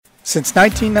Since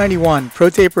 1991,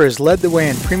 ProTaper has led the way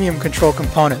in premium control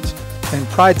components and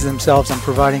prides themselves on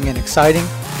providing an exciting,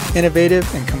 innovative,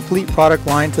 and complete product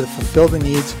line to fulfill the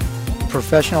needs of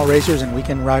professional racers and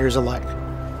weekend riders alike.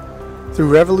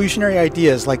 Through revolutionary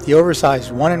ideas like the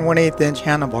oversized 1 1/8 inch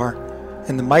handlebar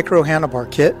and the micro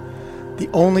handlebar kit, the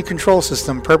only control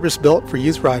system purpose-built for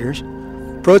youth riders,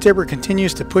 ProTaper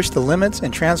continues to push the limits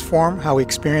and transform how we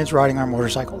experience riding our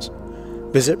motorcycles.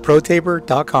 Visit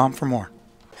ProTaper.com for more.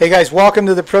 Hey guys, welcome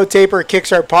to the ProTaper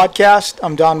Kickstart Podcast.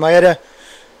 I'm Don Maeda,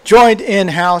 joined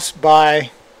in-house by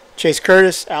Chase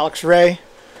Curtis, Alex Ray,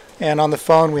 and on the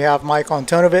phone we have Michael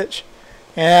Antonovich.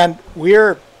 And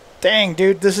dang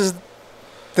dude, this is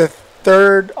the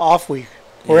third off week.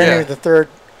 We're in the third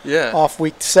off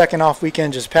week, second off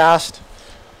weekend just passed.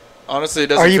 Honestly, it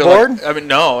doesn't feel bored? Like,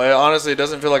 no. Honestly, it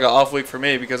doesn't feel like an off week for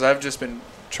me because I've just been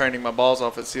training my balls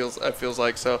off. It feels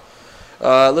like so.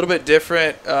 A little bit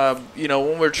different.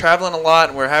 When we're traveling a lot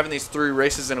and we're having these 3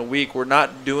 races in a week, we're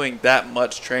not doing that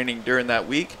much training during that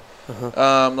week.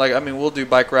 We'll do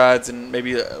bike rides and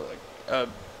maybe a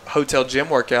hotel gym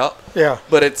workout. Yeah.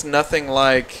 But it's nothing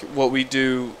like what we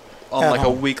do on at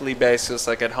home. A weekly basis,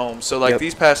 like at home. So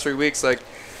these past 3 weeks, you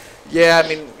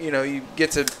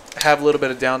get to have a little bit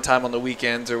of downtime on the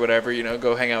weekends or whatever,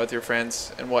 go hang out with your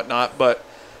friends and whatnot. But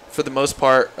for the most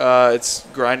part, it's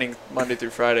grinding Monday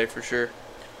through Friday for sure.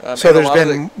 So there's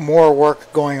been more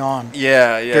work going on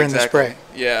during the spring.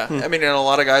 Yeah. And a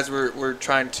lot of guys were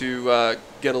trying to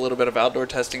get a little bit of outdoor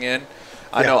testing in.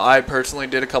 I know I personally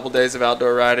did a couple days of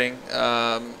outdoor riding.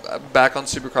 Back on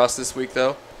Supercross this week,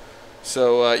 though.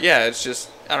 So, it's just,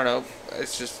 I don't know,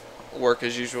 it's just work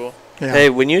as usual. Yeah. Hey,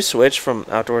 when you switch from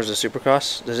outdoors to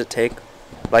Supercross, does it take,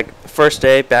 first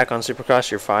day back on Supercross,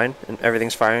 you're fine and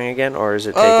everything's firing again, or does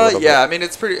it take a little bit?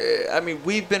 It's pretty.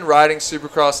 We've been riding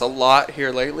Supercross a lot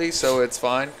here lately, so it's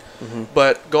fine. Mm-hmm.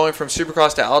 But going from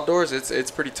Supercross to outdoors, it's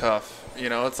pretty tough.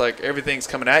 It's like everything's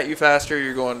coming at you faster.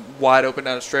 You're going wide open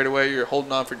down a straightaway. You're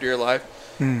holding on for dear life.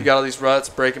 You got all these ruts,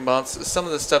 braking bumps, some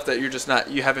of the stuff that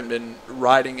you haven't been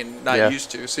riding and not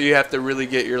used to. So you have to really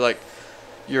get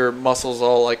your muscles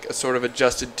all sort of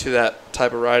adjusted to that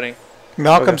type of riding.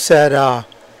 Malcolm said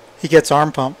he gets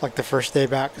arm pump the first day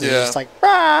back. It's just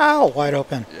wide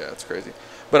open. Yeah, it's crazy.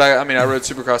 But I rode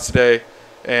Supercross today,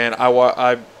 and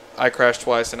I crashed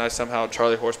twice, and I somehow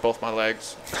Charlie horsed both my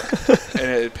legs,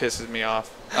 and it pisses me off.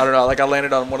 I don't know. I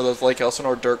landed on one of those Lake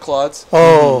Elsinore dirt clods.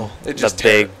 Oh, it just the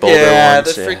big boulder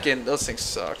ones. Those things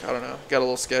suck. I don't know. Got a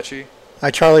little sketchy.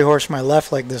 I Charlie horsed my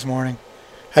left leg this morning.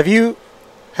 Have you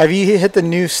hit the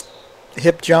new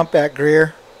hip jump at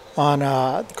Greer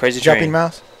on Crazy Jumping Train.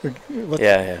 Mouse?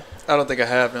 Yeah. I don't think I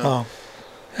have. No. Oh.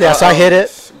 Yeah, so I hit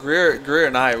it. Greer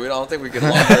and I don't think we get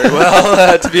along very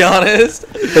well, to be honest.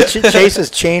 But Chase's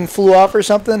chain flew off or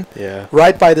something. Yeah.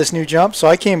 Right by this new jump, so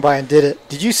I came by and did it.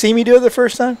 Did you see me do it the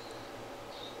first time?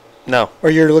 No. Or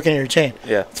you're looking at your chain?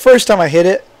 Yeah. The first time I hit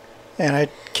it, and I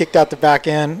kicked out the back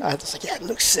end, I was like, yeah, it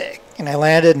looks sick. And I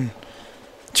landed, and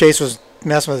Chase was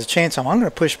messing with his chain, so I'm going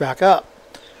to push back up.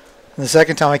 And the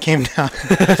second time I came down,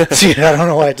 dude, I don't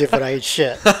know what I did, but I ate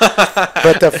shit.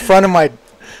 But the front of my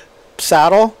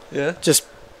saddle just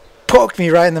poked me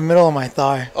right in the middle of my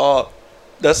thigh. Oh,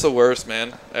 that's the worst,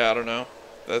 man. Yeah, I don't know.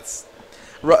 That's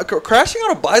crashing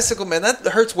on a bicycle, man. That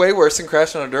hurts way worse than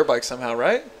crashing on a dirt bike somehow,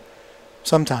 right?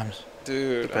 Sometimes.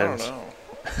 Dude, depends. I don't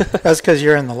know. That's because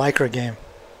you're in the Lycra game.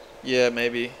 Yeah,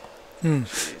 maybe.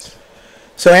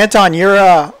 So Anton,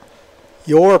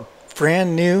 your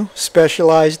brand new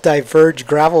Specialized Diverge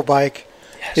gravel bike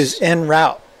is en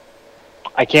route.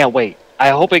 I can't wait. I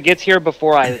hope it gets here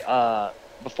before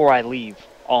I leave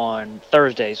on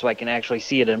Thursday, so I can actually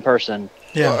see it in person.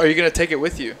 Yeah. Are you gonna take it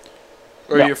with you,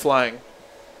 or are you flying?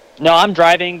 No, I'm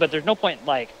driving, but there's no point.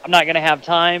 I'm not gonna have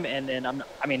time, and then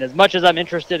as much as I'm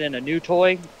interested in a new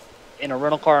toy, in a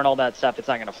rental car and all that stuff, it's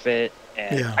not gonna fit,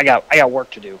 and I got work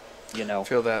to do.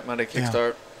 Feel that Monday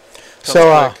kickstart.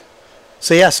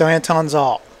 So Anton's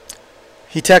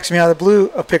he texted me out of the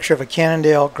blue a picture of a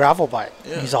Cannondale gravel bike.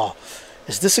 Yeah. He's all,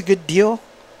 is this a good deal?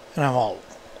 And I'm all,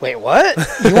 wait, what?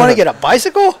 You want to get a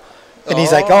bicycle? And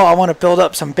he's like, I want to build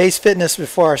up some base fitness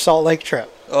before our Salt Lake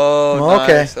trip. Oh,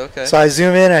 nice. Okay. So I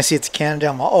zoom in, I see it's a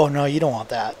Cannondale. I'm all, oh, no, you don't want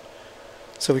that.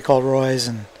 So we called Roy's.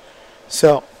 And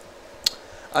so.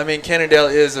 Cannondale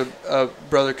is a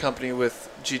brother company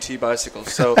with GT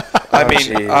bicycles. So,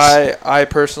 I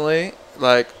personally,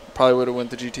 probably would have went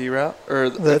the GT route. Or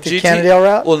the GT, Cannondale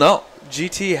route? Well, no.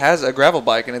 GT has a gravel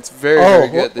bike, and it's very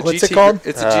good. What's it called?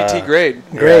 It's a GT Grade.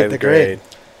 The Grade.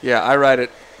 Yeah, I ride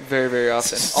it very, very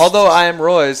often. Although I am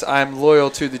Roy's, I'm loyal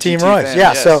to the Team GT Roy's. fan.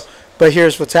 Yeah, yes. so, but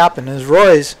here's what's happened is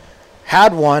Roy's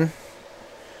had one,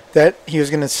 that he was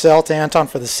going to sell to Anton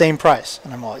for the same price.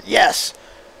 And I'm all, yes.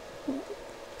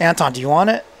 Anton, do you want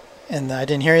it? And I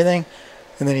didn't hear anything.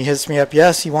 And then he hits me up,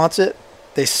 yes, he wants it.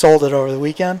 They sold it over the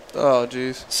weekend. Oh,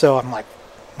 jeez. So I'm like,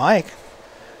 Mike,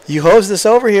 you hosed this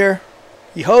over here.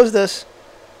 You hosed this.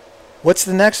 What's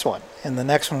the next one? And the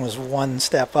next one was one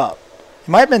step up. It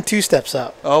might have been 2 steps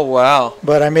up. Oh, wow.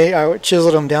 But I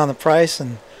chiseled him down the price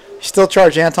and still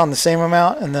charge Anton the same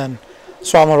amount. And then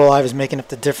Swap Moto Live is making up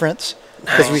the difference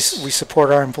because we support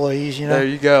our employees, you know. There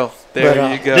you go.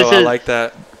 There you go. I like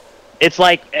that. It's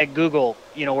like at Google,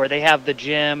 you know, where they have the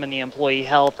gym and the employee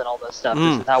health and all this stuff.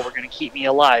 This is how we're going to keep me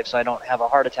alive so I don't have a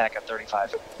heart attack at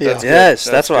 35. Yeah.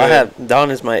 That's what I have. Don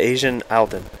is my Asian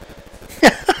Alden.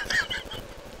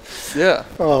 Yeah.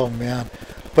 Oh, man.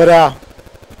 But,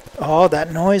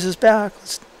 that noise is back.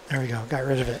 There we go. Got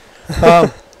rid of it.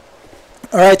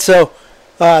 All right, so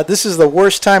this is the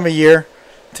worst time of year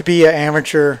to be an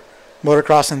amateur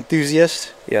motocross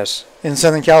enthusiast Yes. in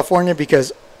Southern California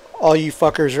because all you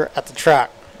fuckers are at the track.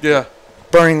 Yeah.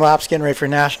 Burning laps, getting ready for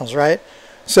nationals, right?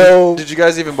 So Did you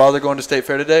guys even bother going to State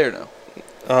Fair today or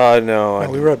no? No.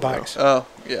 we rode bikes. Oh,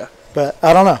 yeah. But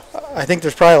I don't know. I think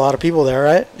there's probably a lot of people there,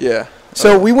 right? Yeah.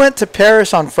 So we went to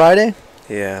Paris on Friday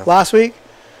Yeah. last week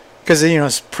because, you know,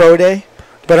 it's pro day.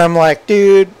 But I'm like,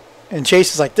 dude, and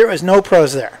Chase is like, there was no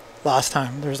pros there last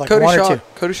time. There was like Cody one Schock. or two.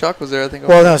 Cody Schock was there, I think.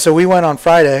 Well, no, so we went on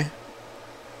Friday,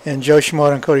 and Joe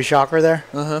Shimoda and Cody Schock were there.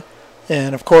 Uh-huh.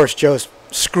 And, of course, Joe's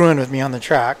screwing with me on the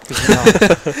track.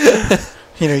 'Cause,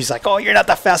 you know, he's like, oh, you're not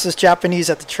the fastest Japanese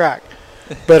at the track.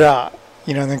 But,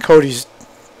 you know, and then Cody's.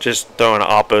 Just throwing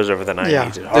oppos over the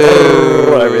 90s. Yeah.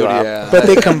 Every lap. yeah. But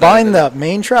they combined the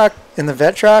main track and the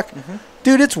vet track.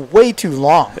 Dude, it's way too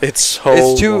long. It's so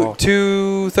It's long.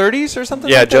 230s or something?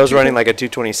 Yeah, like that? Joe's running like a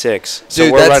 226. So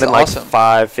Dude, we're that's running awesome. like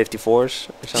 554s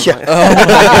or something. Yeah. Like that. Oh,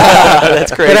 my God.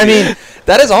 That's crazy. But, I mean,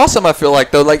 that is awesome, I feel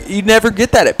like, though. Like, you never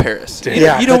get that at Paris.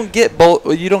 Yeah, You don't get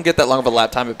you don't get that long of a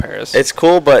lap time at Paris. It's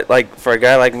cool, but like for a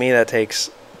guy like me that takes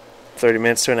 30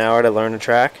 minutes to an hour to learn a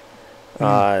track,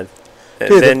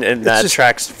 Dude, and it's that just-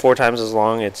 track's 4 times as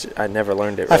long. I never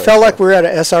learned it. I Really, felt like we were at a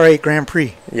SR8 Grand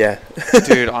Prix. yeah.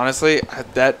 Dude, honestly,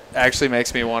 that actually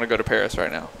makes me want to go to Paris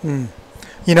right now.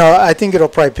 You know, I think it'll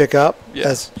probably pick up Yeah.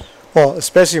 as well,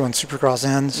 especially when Supercross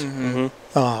ends.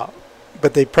 Mm-hmm.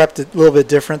 But they prepped it a little bit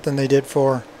different than they did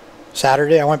for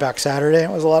Saturday. I went back Saturday.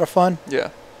 And it was a lot of fun. Yeah.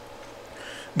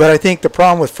 But I think the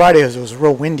problem with Friday is it was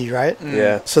real windy, right?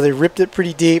 Yeah. So they ripped it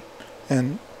pretty deep,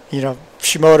 and you know,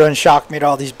 Shimoda and Shock made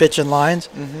all these bitchin' lines.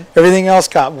 Mm-hmm. Everything else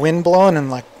got wind blowing and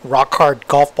like rock hard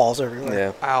golf balls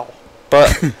everywhere. Yeah. Ow.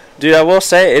 But, dude, I will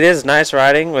say it is nice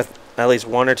riding with at least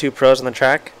 1 or 2 pros on the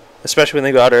track, especially when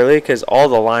they go out early, because all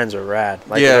the lines are rad.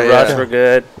 Like, Yeah, the yeah. ruts were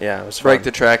good. Yeah, it was Break fun.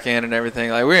 the track in and everything.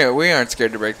 Like we aren't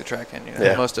scared to break the track in, you know,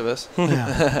 Yeah. most of us.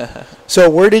 Yeah. So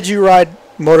where did you ride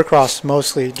motocross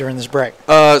mostly during this break?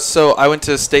 So I went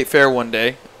to State Fair one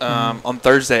day, on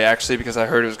Thursday actually, because I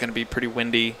heard it was going to be pretty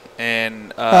windy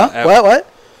and What?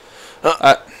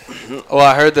 well,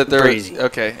 I heard that there Breezy.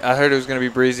 was, I heard it was going to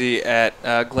be breezy at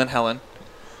Glen Helen.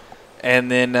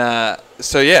 And then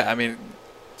so yeah, I mean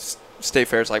State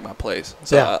Fair is like my place.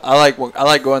 So Yeah. I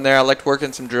like going there. I liked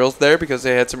working some drills there because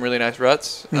they had some really nice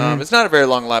ruts. It's not a very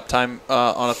long lap time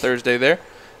on a Thursday there.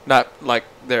 Not like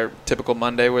their typical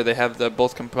Monday where they have the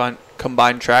both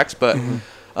combined tracks, but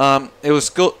it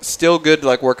was still good to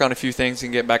like work on a few things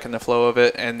and get back in the flow of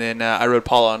it. And then I rode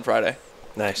Paula on Friday.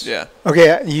 Nice. Yeah.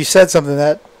 Okay, you said something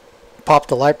that popped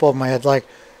a light bulb in my head. Like,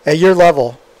 at your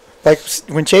level, like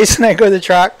when Chase and I go to the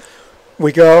track,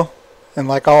 we go and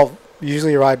like I'll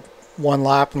usually ride one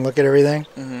lap and look at everything.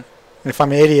 Mm-hmm. And if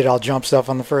I'm an idiot, I'll jump stuff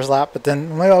on the first lap. But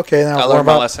then I'm like, okay, then I I'll learned warm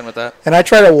my up. lesson with that. And I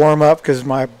try to warm up because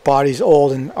my body's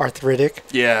old and arthritic,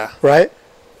 Yeah. right?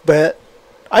 But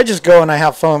I just go and I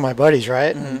have fun with my buddies,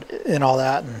 right? And all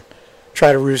that, and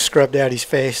try to roost Scrub Daddy's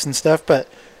face and stuff. But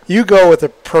you go with a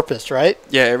purpose, right?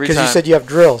 Yeah, every time. Because you said you have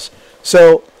drills.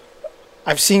 So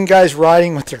I've seen guys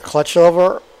riding with their clutch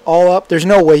lever all up. There's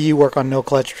no way you work on no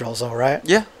clutch drills, though, right?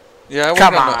 Yeah. Yeah, I work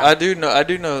Come on. on. I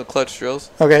do know clutch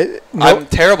drills. Okay. I'm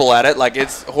terrible at it. Like,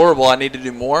 it's horrible. I need to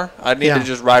do more. I need Yeah. to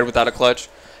just ride without a clutch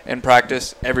and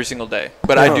practice every single day.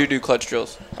 But Oh. I do clutch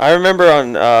drills. I remember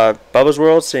on Bubba's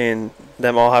World seeing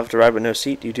them all have to ride with no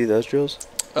seat. Do you do those drills?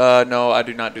 No, I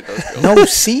do not do those drills. No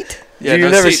seat? Yeah, You've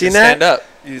no never seat, seen you that? Stand up.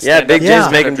 You Yeah, stand Big up Jim's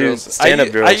and make 'em do drills. stand-up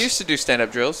drills. I used to do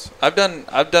stand-up drills. I've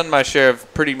done my share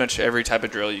of pretty much every type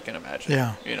of drill you can imagine.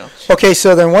 Yeah. You know. Okay,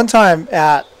 so then one time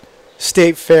at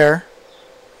State Fair,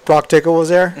 Brock Tickle was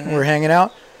there. We were hanging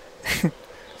out.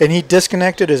 And he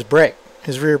disconnected his brake,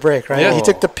 his rear brake, right? Yeah. He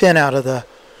took the pin out of the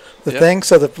Yeah. thing,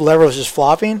 so the lever was just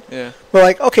flopping. Yeah. We're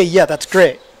like, okay, yeah, that's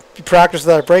great. you practice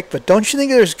without a brake, but don't you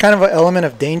think there's kind of an element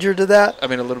of danger to that? I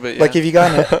mean, a little bit, yeah. Like if you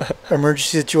got in an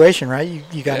emergency situation, right?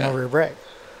 You got no rear brake.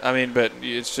 I mean, but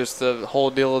it's just the whole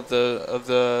deal of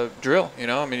the drill, you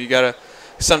know? I mean, you got to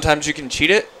 – sometimes you can cheat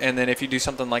it, and then if you do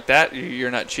something like that, you're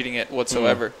not cheating it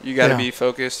whatsoever. You got to be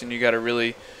focused, and you got to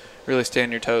really stay on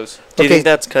your toes. Do you think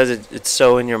that's because it's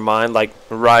so in your mind? Like,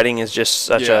 riding is just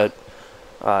such a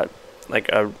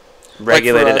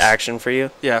regulated action for you?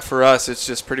 Yeah, for us, it's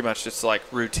just pretty much just like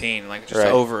routine, like just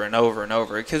over and over and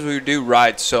over. Because we do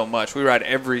ride so much. We ride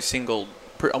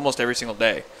almost every single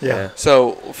day. Yeah.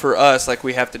 So for us, like,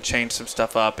 we have to change some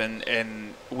stuff up,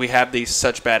 and we have these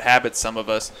such bad habits, some of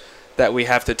us, that we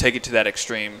have to take it to that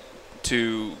extreme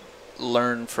to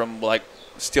learn from, like,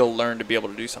 still learn to be able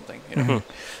to do something. You know?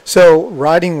 Mm-hmm. So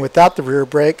riding without the rear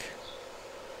brake,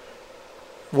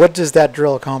 what does that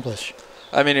drill accomplish?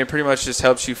 I mean, it pretty much just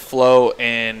helps you flow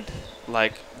and,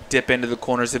 like, dip into the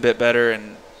corners a bit better,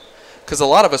 and because a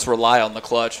lot of us rely on the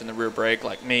clutch and the rear brake,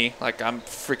 like me. Like, I'm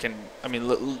freaking. I mean,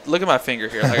 look at my finger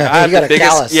here. Like, I have the biggest.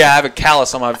 Callus. Yeah, I have a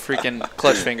callus on my freaking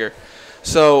clutch finger.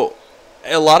 So,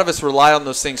 a lot of us rely on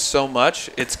those things so much.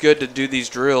 It's good to do these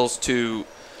drills to,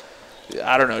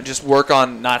 I don't know, just work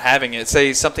on not having it.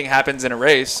 Say something happens in a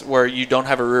race where you don't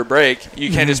have a rear brake, you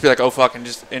can't just be like, oh fuck, and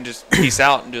just peace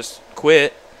out and just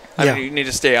quit. I mean, you need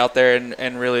to stay out there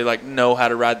and really, like, know how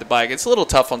to ride the bike. It's a little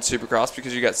tough on Supercross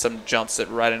because you got some jumps that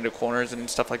ride into corners and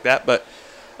stuff like that. But,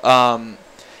 and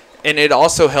it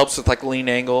also helps with, like, lean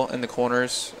angle in the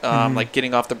corners, like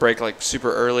getting off the brake, like,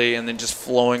 super early and then just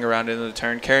flowing around into the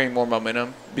turn, carrying more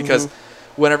momentum. Because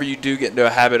whenever you do get into a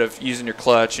habit of using your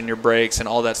clutch and your brakes and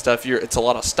all that stuff, it's a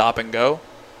lot of stop and go.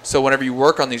 So whenever you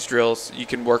work on these drills, you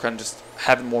can work on just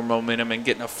having more momentum and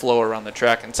getting a flow around the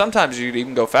track. And sometimes you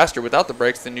even go faster without the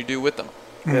brakes than you do with them.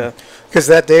 Yeah. Because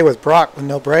that day with Brock with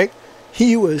no brake,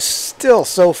 he was still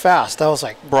so fast. I was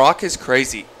like... Brock is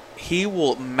crazy. He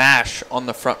will mash on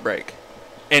the front brake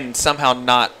and somehow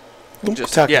not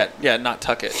just... tuck it. Not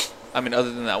tuck it. I mean,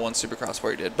 other than that one Supercross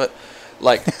where he did. But,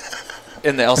 like,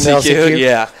 in the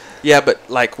LCQ, yeah, but,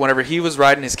 like, whenever he was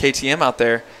riding his KTM out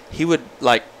there, he would,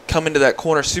 like, come into that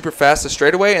corner super fast, the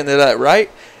straightaway, and then that right,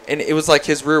 and it was like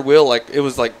his rear wheel, like, it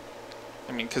was like,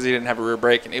 I mean, because he didn't have a rear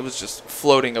brake, and it was just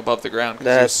floating above the ground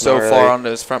because he was so far onto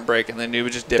his front brake, and then he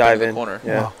would just dip into the corner.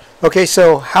 Yeah. Wow. Okay,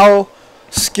 so how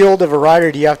skilled of a rider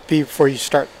do you have to be before you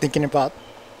start thinking about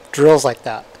drills like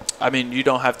that? I mean, you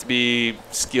don't have to be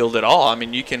skilled at all. I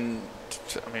mean, you can,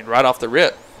 right off the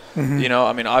rip, you know,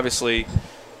 I mean, obviously,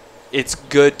 it's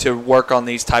good to work on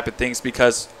these type of things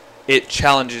because it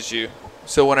challenges you.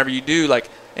 So whenever you do, like,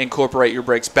 incorporate your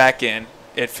brakes back in,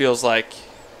 it feels like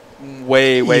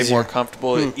way more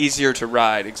comfortable, easier to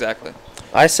ride. Exactly.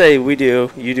 I say you do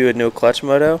a no clutch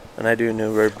moto, and I do a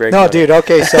no rear brake No, moto. dude,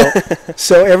 okay,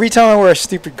 so every time I wear a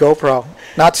stupid GoPro,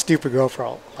 not stupid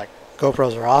GoPro, like,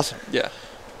 GoPros are awesome. Yeah.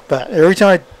 But every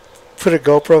time I put a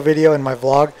GoPro video in my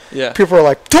vlog, people are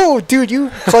like, "Oh, dude, you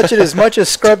clutch it as much as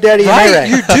Scrub Daddy and Right,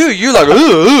 you do. You're like,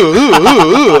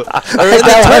 ooh. Why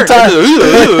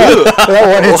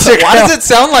does it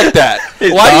sound like that?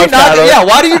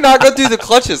 Why do you not go through the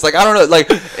clutches? Like, I don't know. Like,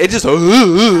 it just, you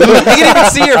can even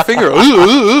see your finger.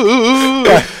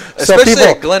 Especially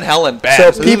at Glen Helen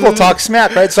bad. So people talk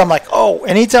smack, right? So I'm like, oh,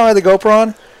 anytime I have the GoPro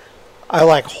on, I,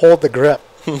 like, hold the grip.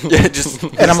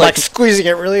 And I'm like squeezing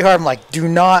it really hard. I'm like, do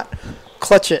not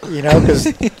clutch it, you know,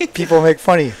 because people make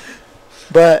fun of you.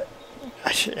 But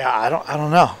I don't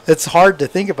know. It's hard to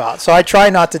think about. So I try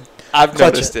not to. I've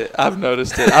noticed it. I've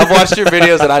watched your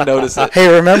videos and I noticed it.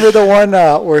 Hey, remember the one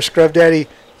where Scrub Daddy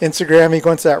Instagram, he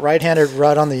goes to that right-handed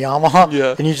rut on the Yamaha?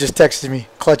 Yeah. And you just texted me,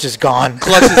 clutch is gone.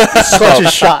 Clutch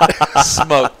is shot.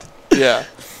 Smoked. Yeah.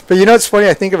 But you know what's funny?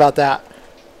 I think about that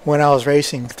when I was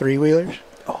racing three-wheelers.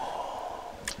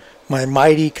 My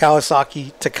mighty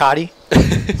Kawasaki Takati.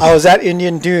 I was at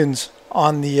Indian Dunes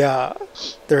on the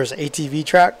there's an ATV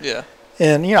track. Yeah.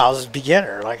 And you know, I was a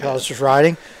beginner, like I was just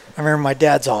riding. I remember my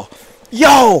dad's all,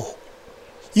 "Yo,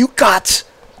 you got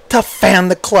to fan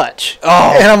the clutch."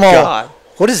 Oh, and I'm all, God.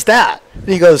 "What is that?" And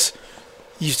he goes,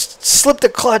 "You slip the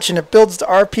clutch and it builds the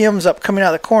RPMs up coming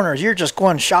out of the corners. You're just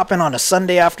going shopping on a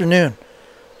Sunday afternoon."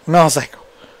 And I was like,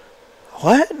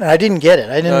 "What?" And I didn't get it.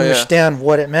 I didn't understand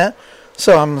what it meant.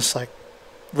 So I'm just like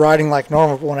riding like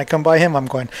normal. But when I come by him, I'm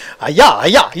going, yeah.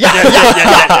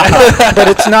 But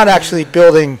it's not actually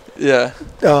building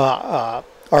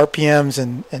RPMs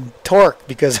and torque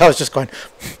because I was just going,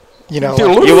 you know.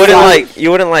 You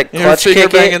wouldn't like clutch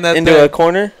kick it into a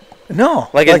corner? No.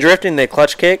 Like in drifting, they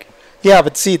clutch kick? Yeah,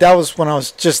 but see, that was when I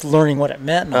was just learning what it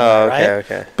meant. Okay, right?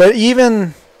 Okay. But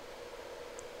even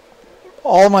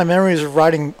all my memories of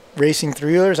riding racing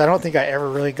three-wheelers, I don't think I ever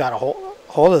really got a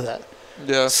hold of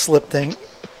that slip thing.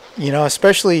 You know,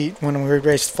 especially when we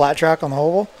raced flat track on the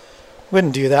oval.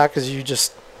 Wouldn't do that because you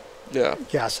just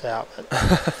gas it out.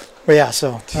 But yeah,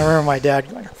 so I remember my dad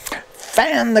going,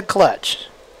 fan the clutch.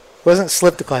 It wasn't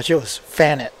slip the clutch, it was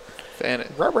fan it. Fan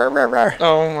it. Rawr, rawr, rawr, rawr.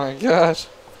 Oh my gosh.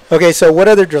 Okay, so what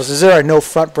other drills? Is there a no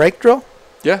front brake drill?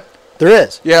 Yeah. There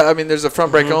is. Yeah, I mean, there's a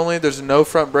front brake only. There's a no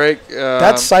front brake.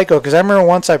 That's psycho because I remember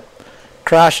once I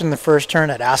crashed in the first turn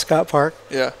at Ascot Park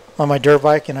on my dirt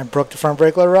bike and I broke the front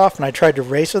brake lever off and I tried to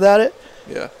race without it.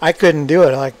 Yeah. I couldn't do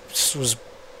it. I was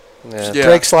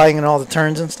brake sliding in all the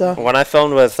turns and stuff. When I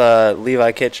filmed with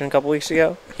Levi Kitchen a couple weeks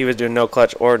ago, he was doing no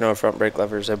clutch or no front brake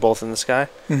levers. They're both in the sky.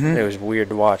 Mm-hmm. It was weird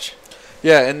to watch.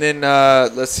 Yeah, and then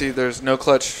let's see. There's no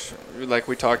clutch, like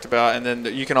we talked about, and then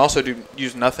you can also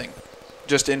use nothing,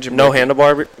 just engine. No braking.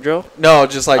 handlebar drill. No,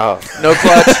 just like no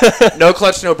clutch, no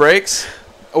clutch, no brakes.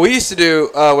 We used to do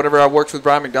whenever I worked with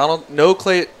Brian McDonald. No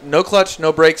clutch,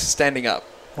 no brakes, standing up.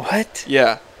 What?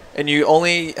 Yeah, and you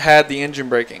only had the engine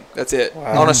braking. That's it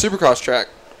on a Supercross track.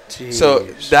 Jeez. So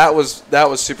that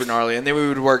was super gnarly. And then we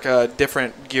would work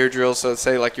different gear drills. So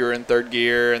say like you were in third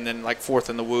gear and then like fourth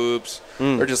in the whoops,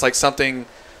 or just like something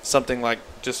like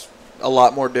just a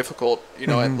lot more difficult, you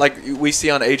know. And like we see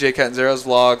on AJ Catanzaro's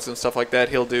vlogs and stuff like that,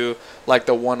 he'll do like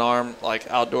the one arm like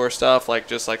outdoor stuff, like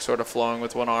just like sort of flowing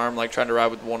with one arm, like trying to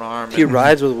ride with one arm. He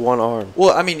rides with one arm.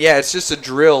 Well, I mean, yeah, it's just a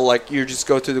drill. Like you just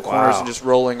go through the corners and just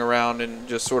rolling around and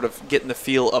just sort of getting the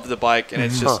feel of the bike, and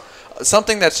it's just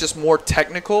something that's just more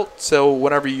technical. So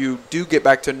whenever you do get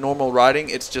back to normal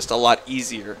riding, it's just a lot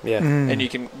easier. Yeah, and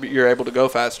you're able to go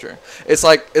faster. It's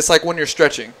like when you're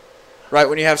stretching, right?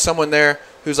 When you have someone there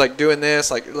who's like doing this,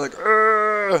 like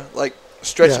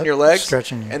stretching your legs,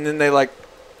 and then they like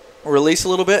release a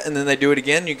little bit, and then they do it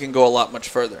again. You can go a lot much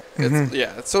further.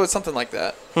 So it's something like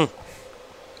that.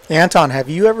 Anton, have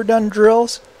you ever done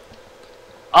drills?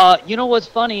 You know what's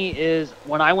funny is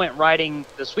when I went riding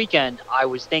this weekend, I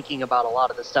was thinking about a lot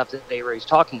of the stuff that they were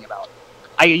talking about.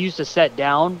 I used to set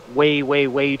down way, way,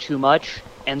 way too much,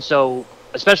 and so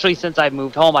especially since I've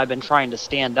moved home, I've been trying to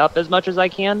stand up as much as I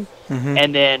can,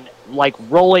 and then like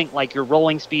your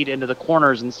rolling speed into the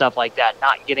corners and stuff like that,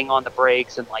 not getting on the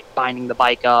brakes and like binding the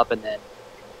bike up, and then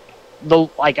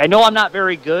I know I'm not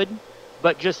very good,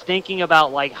 but just thinking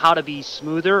about like how to be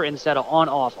smoother instead of on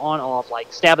off,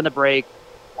 like stabbing the brake,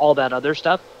 all that other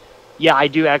stuff. Yeah, I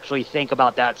do actually think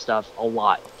about that stuff a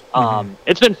lot.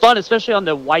 It's been fun, especially on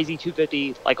the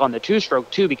YZ250, like on the two-stroke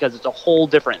too, because it's a whole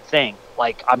different thing.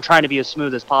 Like I'm trying to be as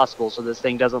smooth as possible so this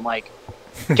thing doesn't like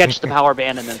catch the power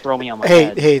band and then throw me on my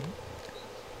head. Hey,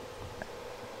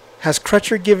 has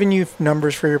Crutcher given you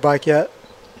numbers for your bike yet?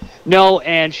 No,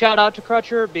 and shout out to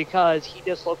Crutcher because he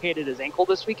dislocated his ankle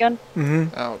this weekend.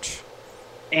 Ouch.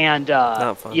 And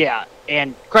Not fun. yeah,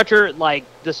 and Crutcher, like,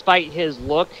 despite his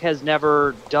look, has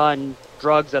never done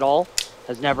drugs at all,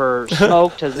 has never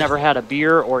smoked, has never had a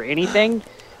beer or anything,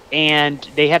 and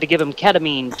they had to give him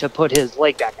ketamine to put his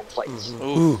leg back in place.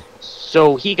 Ooh.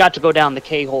 So he got to go down the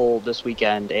K-hole this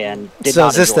weekend and did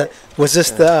not enjoy it. Was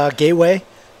this the gateway?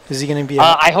 Is he going to be?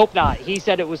 I hope not. He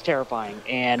said it was terrifying,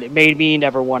 and it made me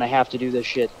never want to have to do this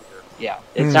shit. Yeah,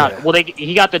 it's not. Well,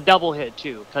 he got the double hit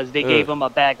too because they gave him a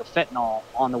bag of fentanyl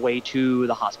on the way to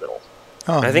the hospital.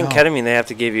 Oh, I think ketamine they have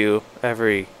to give you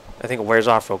every. I think it wears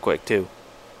off real quick too.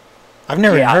 I've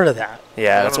never even heard of that.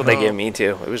 Yeah, that's what they gave me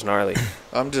too. It was gnarly.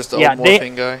 I'm just a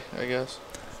morphine guy, I guess.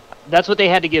 That's what they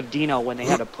had to give Dino when they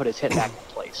had to put his hip back in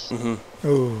place.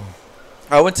 Ooh.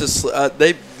 I went to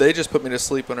they just put me to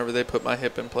sleep whenever they put my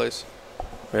hip in place.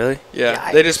 Really? Yeah,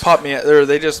 Yikes. they just popped me. Or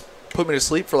they just put me to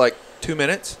sleep for like 2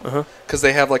 minutes because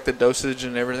they have like the dosage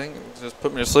and everything. Just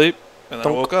put me to sleep, and then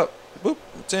I woke up. Boop,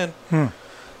 it's in.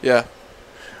 Yeah.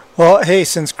 Well, hey,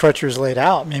 since Crutcher's laid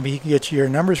out, maybe he can get you your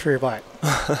numbers for your bike.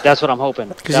 That's what I'm hoping.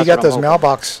 Because you got those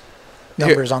mailbox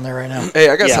numbers on there right now. Hey,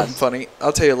 I got something funny.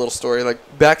 I'll tell you a little story. Like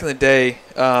back in the day,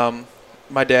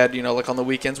 my dad, you know, like on the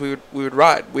weekends we would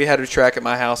ride. We had a track at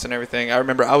my house and everything. I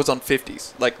remember I was on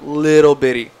 50s, like little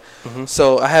bitty.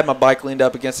 So I had my bike leaned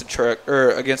up against a truck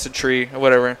or against a tree or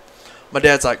whatever. My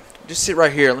dad's like, just sit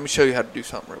right here. Let me show you how to do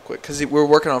something real quick. Because we were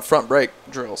working on front brake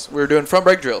drills. We were doing front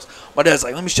brake drills. My dad's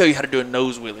like, let me show you how to do a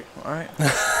nose wheelie. All right?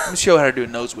 Let me show you how to do a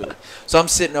nose wheelie. So I'm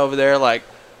sitting over there like,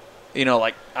 you know,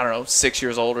 like, I don't know, 6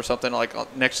 years old or something,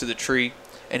 like next to the tree.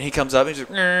 And he comes up and he's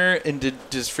like,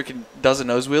 just freaking does a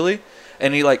nose wheelie.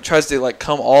 And he like tries to like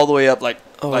come all the way up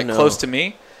close to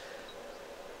me.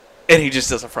 And he just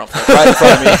does a front flip right in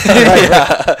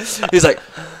front of me. He's like,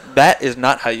 that is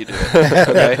not how you do it.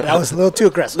 Okay? That was a little too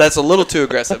aggressive. That's a little too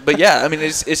aggressive. But yeah, I mean,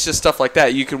 it's just stuff like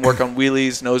that. You can work on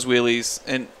wheelies, nose wheelies,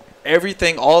 and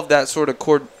everything, all of that sort of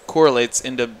correlates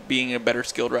into being a better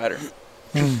skilled rider.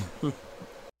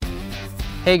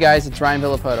 Hey guys, it's Ryan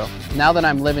Villapoto. Now that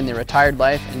I'm living the retired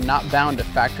life and not bound to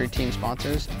factory team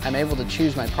sponsors, I'm able to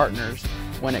choose my partners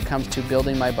when it comes to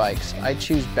building my bikes. I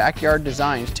choose Backyard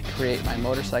Designs to create my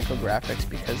motorcycle graphics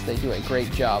because they do a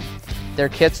great job. Their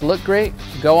kits look great,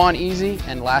 go on easy,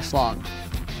 and last long.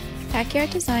 Backyard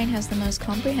Design has the most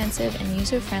comprehensive and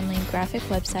user-friendly graphic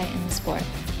website in the sport.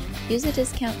 Use the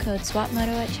discount code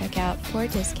SWAPMOTO at checkout for a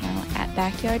discount at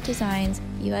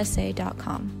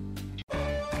backyarddesignsusa.com.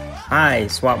 Hi,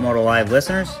 Swap Moto Live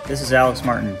listeners. This is Alex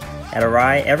Martin. At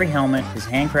Arai, every helmet is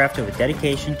handcrafted with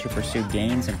dedication to pursue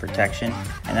gains and protection,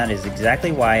 and that is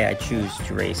exactly why I choose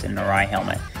to race in an Arai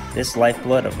helmet. This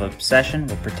lifeblood of obsession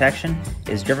with protection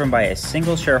is driven by a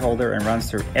single shareholder and runs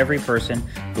through every person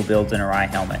who builds an Arai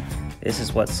helmet. This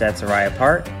is what sets Arai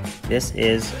apart. This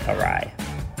is Arai.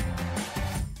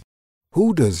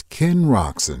 Who does Ken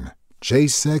Roxon,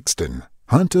 Chase Sexton,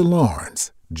 Hunter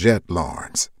Lawrence, Jet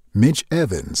Lawrence, Mitch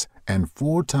Evans, and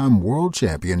four-time world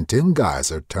champion Tim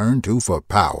Geiser turn to for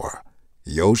power?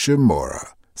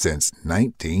 Yoshimura, since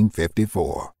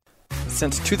 1954.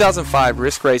 Since 2005,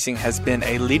 Risk Racing has been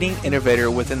a leading innovator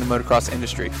within the motocross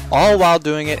industry, all while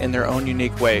doing it in their own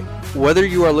unique way. Whether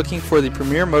you are looking for the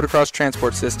premier motocross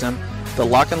transport system, the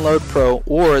Lock and Load Pro,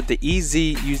 or the EZ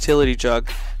utility jug,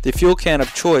 the fuel can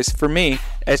of choice for me,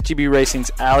 SGB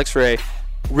Racing's Alex Ray,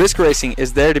 Risk Racing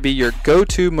is there to be your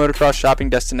go-to motocross shopping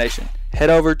destination. Head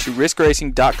over to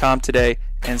riskracing.com today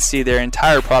and see their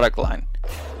entire product line.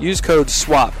 Use code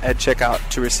SWAP at checkout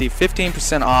to receive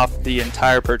 15% off the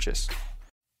entire purchase.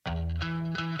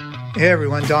 Hey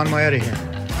everyone, Don Maeda here.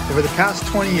 Over the past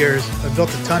 20 years, I've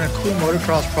built a ton of cool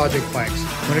motocross project bikes.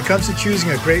 When it comes to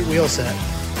choosing a great wheel set,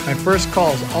 my first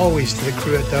call is always to the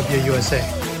crew at WUSA.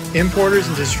 Importers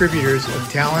and distributors of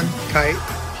Talon, Kite,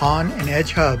 Hahn, and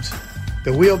Edge hubs,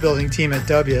 the wheel building team at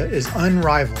W is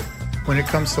unrivaled when it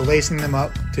comes to lacing them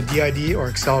up to DID or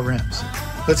Excel rims.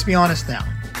 Let's be honest now.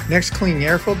 Next, cleaning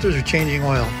air filters or changing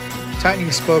oil,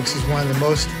 tightening spokes is one of the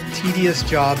most tedious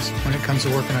jobs when it comes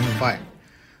to working on your bike.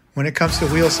 When it comes to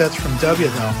wheel sets from W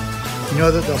though, you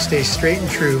know that they'll stay straight and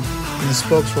true and the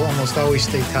spokes will almost always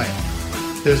stay tight.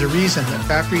 There's a reason that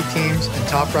factory teams and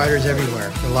top riders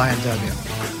everywhere rely on W.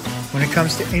 When it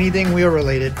comes to anything wheel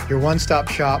related, your one-stop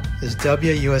shop is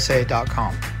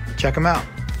WUSA.com. Check them out.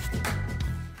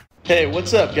 Hey,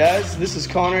 what's up guys? This is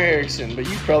Connor Erickson, but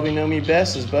you probably know me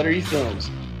best as Buttery Films.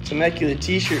 Temecula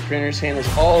T-shirt printers handles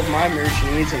all of my merch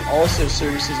needs and also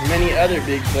services many other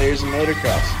big players in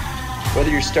motocross. Whether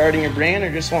you're starting a brand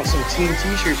or just want some team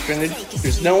T-shirts printed,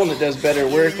 there's no one that does better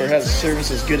work or has a service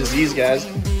as good as these guys.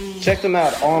 Check them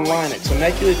out online at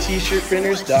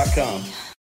TemeculaT-shirtprinters.com.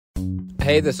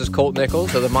 Hey, this is Colt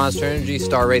Nichols of the Monster Energy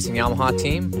Star Racing Yamaha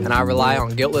team, and I rely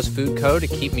on Guiltless Food Co. to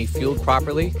keep me fueled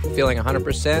properly, feeling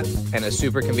 100%, and is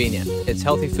super convenient. It's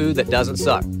healthy food that doesn't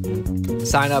suck.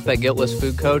 Sign up at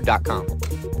guiltlessfoodco.com.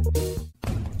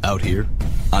 Out here,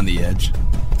 on the edge,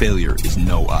 failure is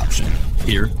no option.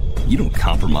 Here, you don't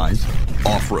compromise.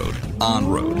 Off-road,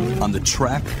 on-road, on the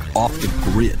track, off the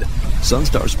grid.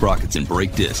 Sunstar sprockets and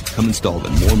brake discs come installed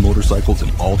in more motorcycles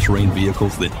and all-terrain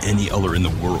vehicles than any other in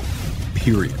the world.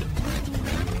 Period.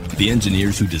 The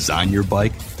engineers who design your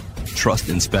bike trust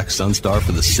and inspect Sunstar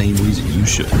for the same reason you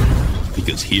should.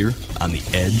 Because here, on the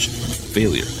edge,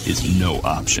 failure is no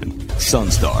option.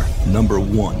 Sunstar,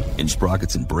 #1 in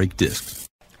sprockets and brake discs.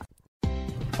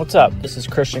 What's up? This is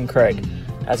Christian Craig.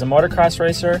 As a motocross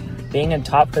racer, being in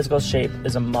top physical shape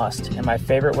is a must, and my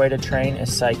favorite way to train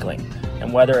is cycling.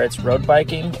 And whether it's road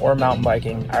biking or mountain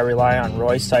biking, I rely on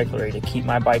Roy Cyclery to keep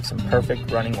my bikes in perfect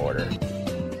running order.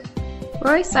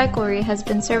 Roy Cyclery has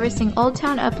been servicing Old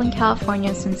Town Upland,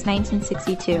 California since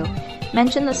 1962.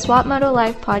 Mention the Swap Moto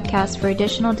Live podcast for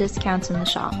additional discounts in the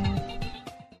shop.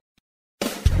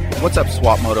 What's up,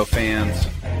 Swap Moto fans?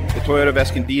 The Toyota of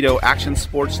Escondido Action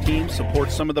Sports team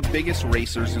supports some of the biggest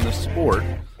racers in the sport,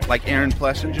 like Aaron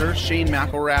Plessinger, Shane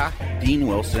McElrath, Dean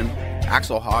Wilson,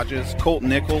 Axel Hodges, Colt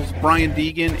Nichols, Brian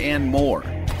Deegan, and more.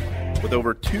 With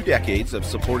over 2 decades of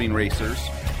supporting racers,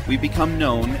 we've become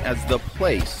known as the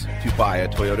place to buy a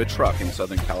Toyota truck in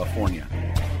Southern California.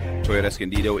 Toyota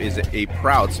Escondido is a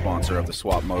proud sponsor of the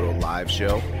Swap Moto Live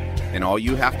show, and all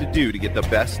you have to do to get the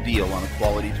best deal on a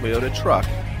quality Toyota truck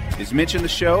is mention the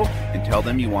show and tell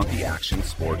them you want the Action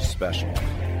Sports Special.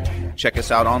 Check us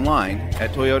out online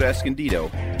at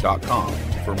toyotaescondido.com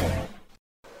for more.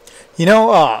 You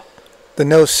know, the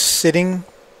no sitting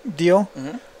deal?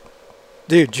 Mm-hmm.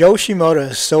 Dude, Joe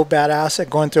Shimoda is so badass at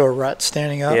going through a rut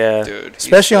standing up. Yeah. Dude.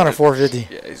 Especially on a 450.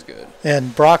 Yeah, he's good.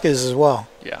 And Brock is as well.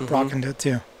 Yeah. Brock can do it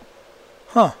too.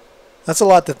 Huh. That's a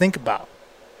lot to think about.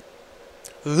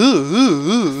 All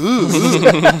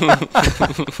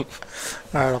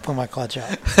right, I'll put my clutch out.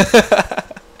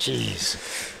 Jeez.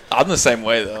 I'm the same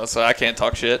way though, so I can't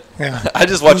talk shit. Yeah. I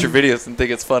just watch your videos and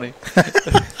think it's funny.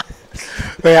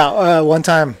 But yeah, one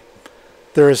time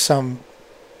there was some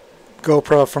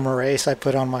GoPro from a race I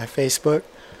put on my Facebook,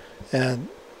 and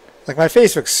like my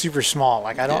Facebook's super small.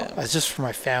 Like I don't. Yeah. It's just for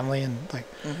my family and like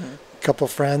a couple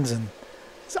friends, and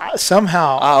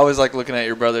somehow I always like looking at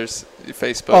your brother's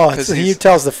Facebook. Oh, he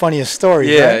tells the funniest stories.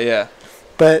 Yeah, right? yeah.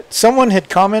 But someone had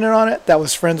commented on it that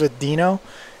was friends with Dino,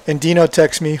 and Dino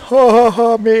texts me, "Ha ha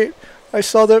ha, mate! I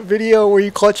saw that video where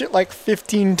you clutch it like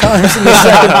 15 times in the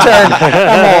second turn."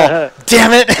 I'm all,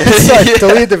 damn it! So I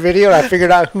deleted the video, and I figured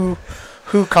out who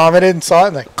commented and saw it,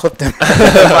 and I clipped him.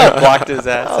 Like blocked his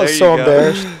ass. I was There so you go.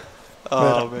 embarrassed.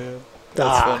 Oh man,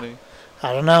 that's funny.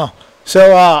 I don't know.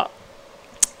 So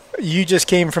you just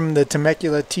came from the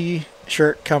Temecula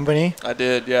T-shirt company. I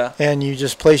did, yeah. And you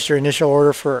just placed your initial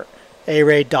order for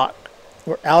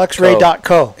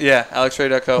AlexRay.co. Yeah,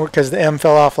 AlexRay.co. Because the M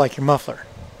fell off like your muffler.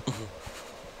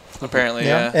 Apparently,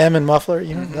 yeah. M and muffler,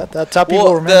 you know, that's how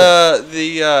people remember.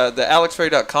 The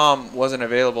AlexRay.com wasn't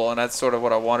available, and that's sort of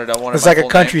what I wanted. It's like a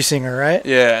country singer, right?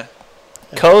 Yeah.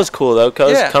 Co's cool though.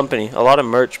 Co's Yeah. company. A lot of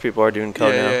merch people are doing Co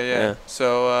now. Yeah.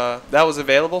 So that was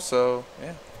available. So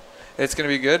yeah, it's gonna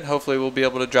be good. Hopefully, we'll be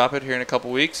able to drop it here in a couple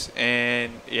weeks.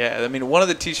 And yeah, I mean, one of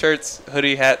the T-shirts,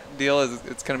 hoodie, hat deal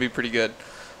it's gonna be pretty good.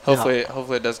 Hopefully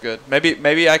it does good.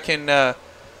 Maybe I can.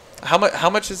 How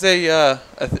much is a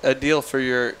deal for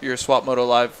your Swap Moto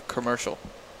Live commercial?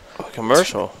 A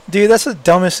commercial? Dude, that's the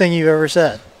dumbest thing you've ever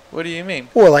said. What do you mean?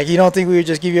 Well, like you don't think we would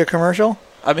just give you a commercial?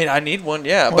 I mean, I need one,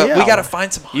 yeah, Well, but we gotta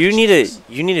find some. You need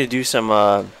to do some.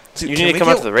 Dude, you can need to we come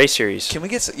out get- to the race series. Can we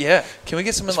get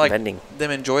some like vending.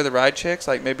 them enjoy the ride chicks,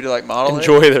 like maybe to like model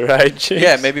Enjoy it? the ride chicks?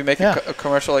 Yeah, maybe make Yeah. a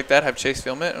commercial like that, have Chase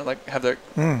film it, or like have their.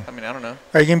 Mm. I mean, I don't know.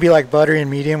 Are you gonna be like Buttery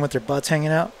and Medium with their butts hanging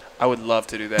out? I would love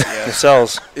to do that. Yeah, It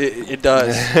sells. It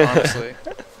does, honestly.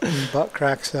 Butt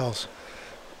crack sells.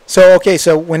 So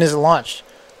when is it launched?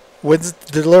 When's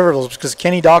the deliverables? Because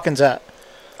Kenny Dawkins at.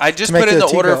 I just to make put in the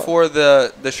the order Tico. for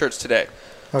the shirts today.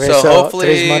 Okay, so so today's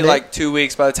hopefully Monday? like 2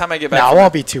 weeks. By the time I get back, No, it from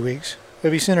won't be 2 weeks.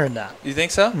 It'll be sooner than that. You think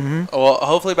so? Mhm. Well,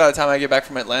 hopefully by the time I get back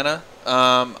from Atlanta,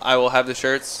 I will have the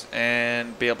shirts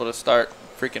and be able to start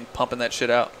freaking pumping that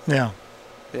shit out. Yeah.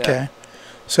 Yeah. Okay.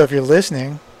 So if you're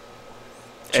listening,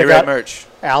 check A-Ray out merch.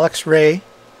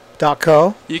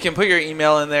 AlexRay.co You can put your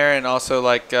email in there and also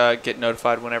like get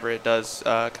notified whenever it does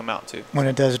come out too. when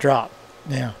it does drop.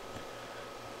 Yeah.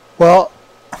 Well,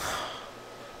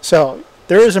 so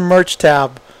there is a merch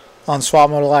tab on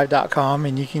swapmotolive.com,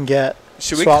 and you can get.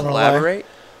 Should we Swap Moto Live. collaborate?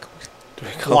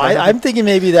 Well, I'm thinking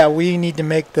maybe that we need to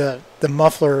make the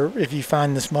muffler. If you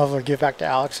find this muffler, give it back to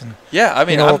Alex, and Yeah, I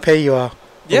mean, we'll I'm- pay you a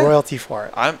Yeah. royalty for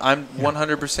it. I'm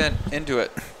 100% into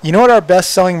it. You know what our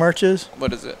best selling merch is?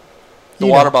 What is it? The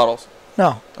You water know. bottles.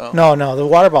 No, Oh. no, the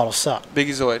water bottles suck. Biggie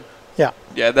Zoid. Yeah.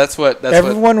 Yeah, that's what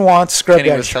Everyone wants Scrub Kenny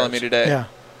Daddy was telling me shirts. today. Yeah,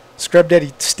 Scrub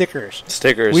Daddy stickers.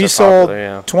 Stickers We are sold popular,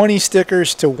 yeah. 20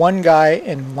 stickers to one guy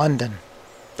in London,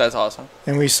 That's awesome.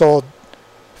 and we sold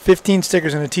 15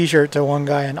 stickers and a T-shirt to one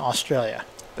guy in Australia.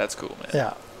 That's cool, man.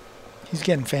 Yeah, he's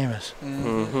getting famous.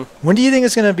 Mhm. When do you think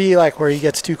it's gonna be like where he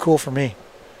gets too cool for me?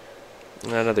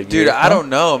 Another Dude, year. I don't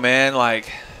know, man.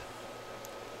 Like,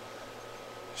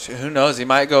 who knows? He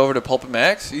might go over to Pulp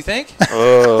MX. You think?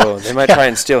 Oh, they might try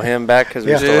and steal him back because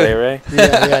we Yeah. stole A-Ray.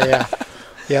 Yeah.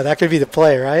 Yeah, that could be the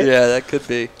play, right? Yeah, that could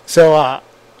be. So,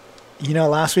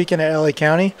 last weekend at LA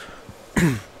County,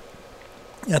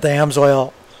 at the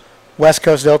Amsoil West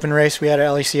Coast Open race we had at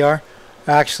LECR,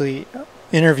 I actually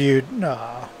interviewed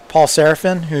Paul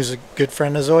Serafin, who's a good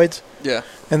friend of Zoid's. Yeah.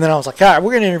 And then I was like, all right,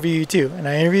 we're going to interview you too. And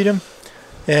I interviewed him,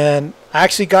 and I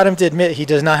actually got him to admit he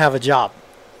does not have a job.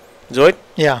 Zoid?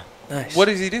 Yeah. Nice. What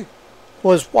does he do?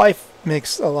 Well, his wife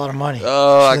makes a lot of money.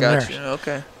 Oh, I She's a got nurse. you.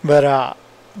 Okay.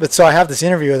 But so I have this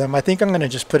interview with him. I think I'm going to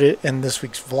just put it in this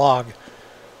week's vlog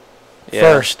Yeah.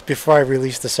 first before I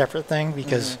release the separate thing,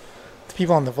 because the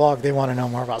people on the vlog, they want to know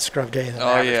more about Scrub Day than the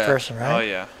average person, right? Oh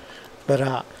yeah.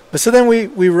 But so then we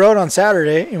rode on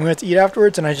Saturday and we went to eat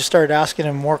afterwards, and I just started asking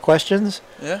him more questions.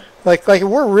 Yeah. Like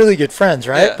we're really good friends,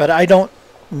 right? Yeah. But I don't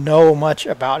know much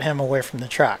about him away from the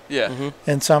track. Yeah.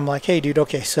 And so I'm like, hey, dude,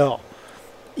 okay, so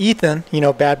Ethan,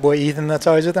 bad boy Ethan, that's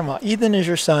always with him. Well, Ethan is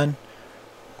your son,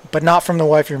 but not from the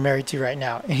wife you're married to right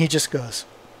now. And he just goes,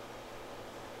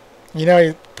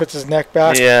 he puts his neck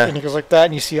back, Yeah. and he goes like that,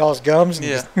 and you see all his gums.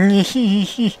 And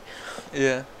he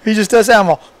Yeah. he just does that. I'm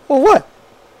all, well, what?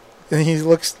 And he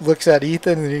looks at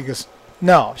Ethan, and he goes,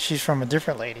 no, she's from a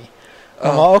different lady.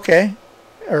 I'm Oh. all, okay.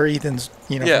 or Ethan's,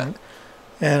 Yeah.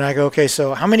 And I go, okay,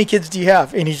 so how many kids do you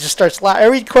have? And he just starts laughing.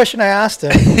 Every question I asked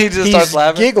him, He starts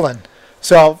laughing? giggling.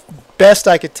 So best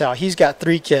I could tell, he's got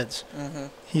 3 kids. Mm-hmm.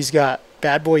 He's got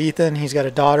bad boy Ethan, he's got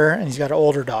a daughter, and he's got an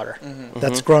older daughter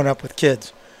that's grown up with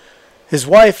kids. His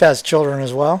wife has children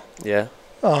as well. Yeah.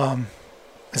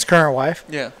 His current wife.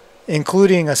 Yeah.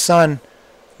 Including a son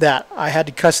that I had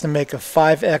to custom make a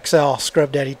 5XL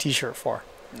Scrub Daddy t-shirt for.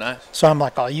 Nice. So I'm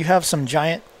like, oh, you have some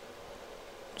giant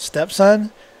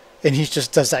stepson? And he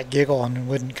just does that giggle and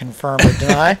wouldn't confirm or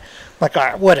deny. I'm like, all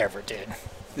right, whatever, dude.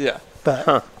 Yeah.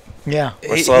 But, yeah.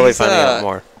 We're slowly finding out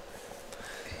more.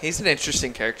 He's an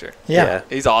interesting character. Yeah.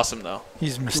 He's awesome, though.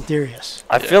 He's mysterious.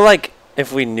 I feel like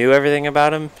if we knew everything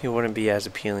about him, he wouldn't be as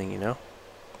appealing, you know?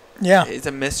 Yeah. It's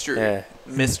a mystery. Yeah.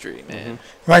 Mystery, man.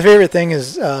 My favorite thing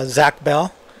is Zach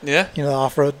Bell. Yeah. You know, the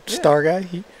off-road star guy.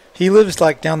 He lives,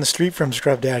 like, down the street from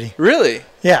Scrub Daddy. Really?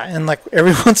 Yeah, and, like,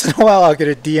 every once in a while I'll get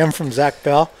a DM from Zach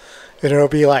Bell, and it'll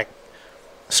be, like,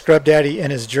 Scrub Daddy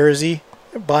in his jersey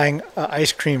buying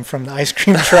ice cream from the ice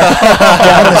cream truck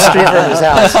down the street from his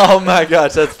house. Oh, my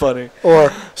gosh, that's funny.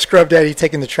 Or Scrub Daddy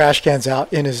taking the trash cans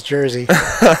out in his jersey.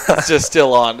 It's just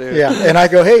still on, dude. Yeah, and I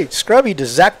go, hey, Scrubby, does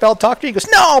Zach Bell talk to you? He goes,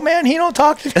 no, man, he don't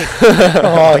talk to me.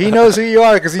 Oh, he knows who you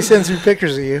are because he sends me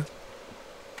pictures of you.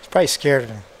 He's probably scared of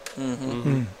him.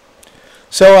 Mm-hmm.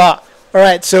 So, all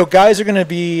right, so guys are going to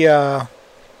be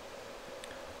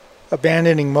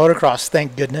abandoning motocross,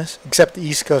 thank goodness, except the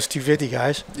East Coast 250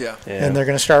 guys. Yeah. And they're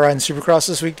going to start riding Supercross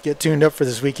this week to get tuned up for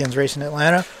this weekend's race in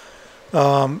Atlanta.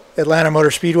 Atlanta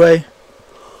Motor Speedway,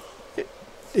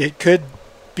 it could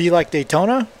be like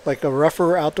Daytona, like a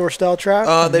rougher outdoor style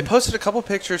track. They posted a couple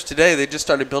pictures today. They just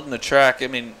started building the track. I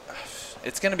mean,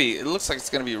 it looks like it's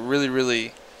going to be really,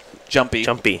 really jumpy.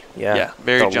 Jumpy, yeah. Yeah,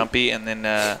 very jumpy. And then,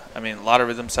 a lot of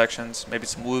rhythm sections, maybe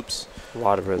some whoops. A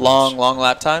lot of rhythms. Long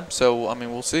lap time. So, I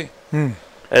mean, we'll see.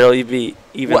 It'll be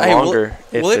even longer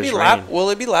if will it there's be rain. Will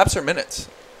it be laps or minutes?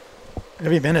 It'll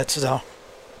be minutes, though.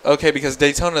 Okay, because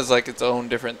Daytona is like its own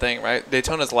different thing, right?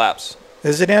 Daytona's laps.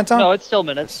 Is it, Anton? No, it's still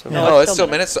minutes. No, it's still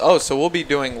minutes. Oh, so we'll be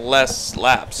doing less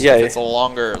laps. Yeah, if it's a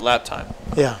longer lap time.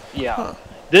 Yeah. Yeah. Huh.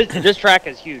 This track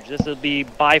is huge. This will be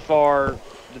by far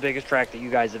the biggest track that you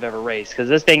guys have ever raced, because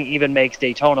this thing even makes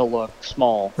Daytona look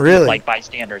small. Really? Like by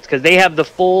standards, because they have the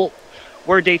full.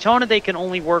 Where Daytona, they can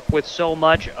only work with so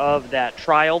much of that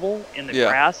tri-oval in the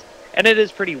grass, and it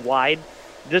is pretty wide.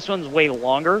 This one's way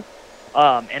longer,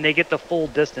 and they get the full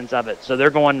distance of it. So they're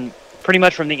going pretty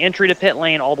much from the entry to pit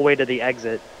lane all the way to the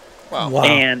exit. Wow.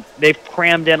 And they've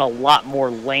crammed in a lot more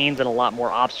lanes and a lot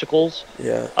more obstacles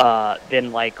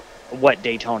than like what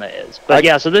Daytona is. But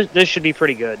so this should be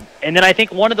pretty good. And then I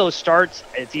think one of those starts,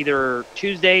 it's either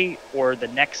Tuesday or the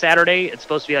next Saturday. It's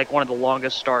supposed to be like one of the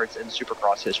longest starts in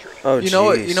Supercross history. Oh, you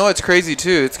know what's crazy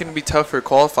too? It's going to be tough for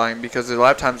qualifying because the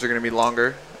lap times are going to be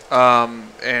longer,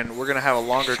 and we're going to have a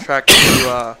longer track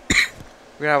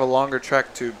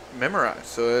to memorize.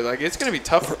 So like it's going to be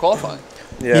tough for qualifying.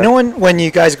 Yeah. You know when you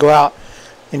guys go out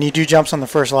and you do jumps on the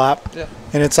first lap,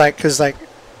 and it's like, because like,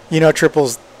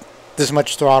 triples this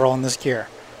much throttle in this gear.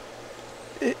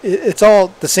 It's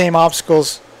all the same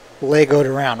obstacles Legoed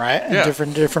around, right?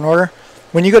 In different order.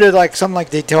 When you go to like something like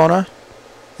Daytona,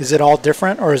 is it all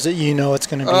different, or is it it's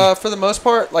going to be? For the most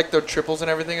part, like the triples and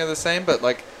everything are the same, but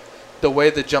like the way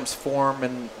the jumps form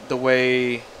and the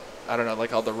way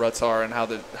like how the ruts are and how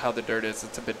the dirt is,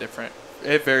 it's a bit different.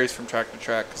 It varies from track to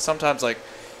track. Sometimes like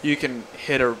you can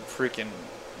hit a freaking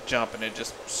jump and it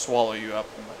just swallow you up.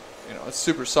 And, it's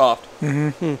super soft.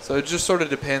 Mm-hmm. So it just sort of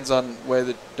depends on where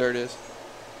the dirt is.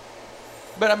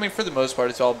 But I mean, for the most part,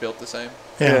 it's all built the same.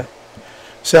 Yeah.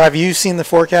 So have you seen the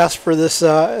forecast for this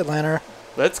Atlanta?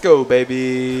 Let's go,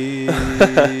 baby.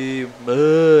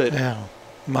 Mud. Yeah,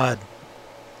 mud.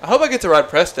 I hope I get to ride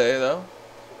press day, though.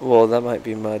 Well, that might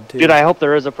be mud, too. Dude, I hope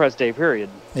there is a press day, period.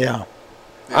 Yeah.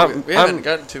 We haven't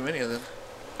gotten too many of them.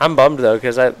 I'm bummed, though,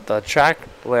 because the track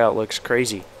layout looks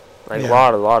crazy. Like, a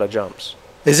lot of jumps.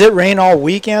 Is it rain all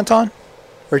week, Anton?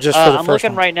 Or just for the I'm first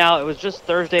looking one? right now. It was just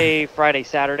Thursday, Friday,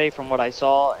 Saturday from what I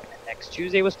saw. And next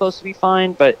Tuesday was supposed to be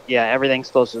fine. But, yeah, everything's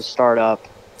supposed to start up.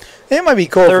 It might be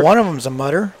cool if one of them's a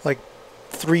mudder. Like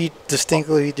 3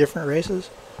 distinctly different races.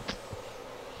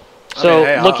 So,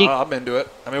 I'm into it.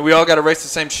 I mean, we all got to race the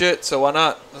same shit, so why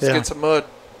not? Let's get some mud.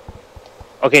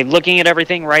 Okay, looking at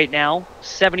everything right now,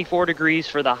 74 degrees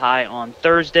for the high on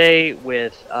Thursday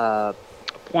with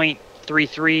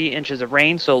 0.33 inches of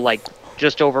rain, so like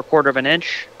just over a quarter of an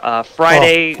inch.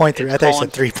 Friday, 0.3. I thought you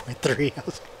said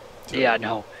 3.3. Yeah,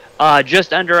 no.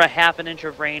 Just under a half an inch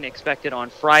of rain expected on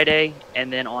Friday,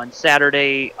 and then on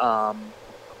Saturday,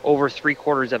 over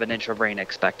 3/4 of an inch of rain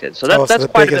expected. So that's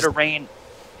quite a bit of rain.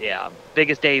 Yeah,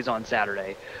 biggest days on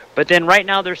Saturday. But then right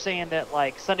now they're saying that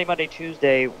like Sunday, Monday,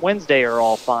 Tuesday, Wednesday are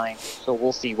all fine. So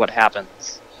we'll see what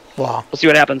happens. Wow. We'll see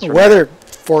what happens. From Weather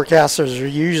forecasters are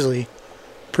usually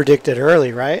predicted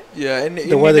early, right? Yeah, and the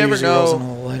you weather never usually know. rolls in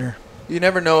a little later. You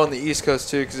never know on the East Coast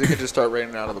too, because it could just start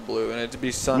raining out of the blue, and it'd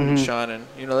be sun and shining.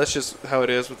 You know, that's just how it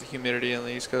is with the humidity on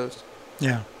the East Coast.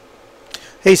 Yeah.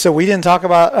 Hey, so we didn't talk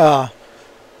about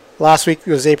last week.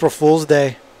 It was April Fool's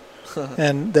Day,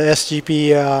 and the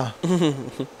SGP.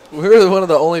 We were one of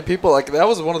the only people. Like that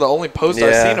was one of the only posts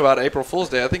I've seen about April Fool's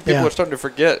Day. I think people are starting to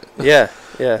forget. Yeah.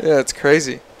 Yeah, it's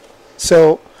crazy.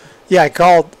 So, yeah, I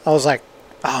called. I was like,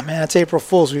 "Oh man, it's April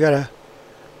Fool's. We gotta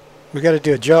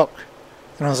do a joke."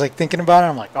 And I was like thinking about it.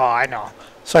 I'm like, "Oh, I know."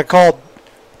 So I called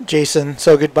Jason,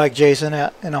 So Good Bike Jason,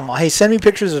 and I'm like, "Hey, send me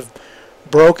pictures of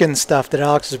broken stuff that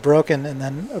Alex has broken, and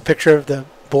then a picture of the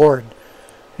board."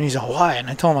 And he's like, "Why?" And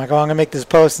I told him, like, "Oh, I'm gonna make this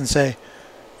post and say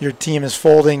your team is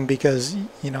folding because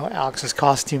Alex has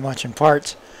cost too much in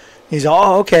parts." He's like,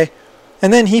 "Oh, okay."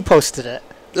 And then he posted it.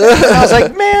 And I was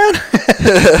like, "Man."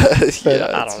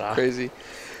 Yeah, I don't know. Crazy.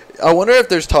 I wonder if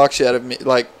there's talks yet of me,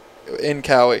 like, in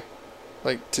Cowie,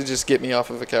 like, to just get me off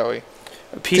of a Cowie.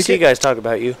 PC guys talk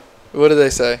about you. What did they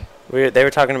say? They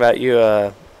were talking about you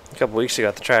a couple weeks ago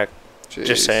at the track. Jeez.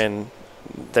 Just saying,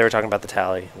 they were talking about the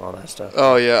tally and all that stuff.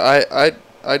 Oh, yeah.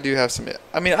 I do have some.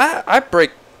 I mean, I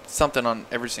break something on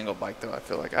every single bike, though, I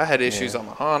feel like. I had issues on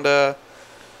the Honda,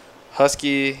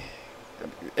 Husky,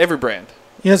 every brand.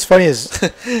 What's funny is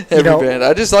every brand.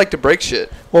 I just like to break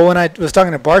shit. Well, when I was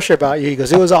talking to Barsha about you, he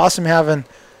goes, "It was awesome having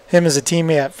him as a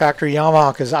teammate at Factory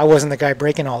Yamaha because I wasn't the guy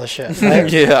breaking all the shit." Right?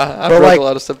 Yeah, I broke a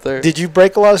lot of stuff there. Did you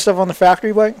break a lot of stuff on the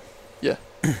factory bike? Yeah.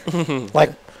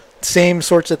 Like same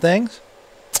sorts of things?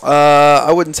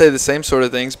 I wouldn't say the same sort of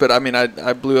things, but I mean,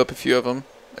 I blew up a few of them,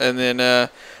 and then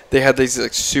they had these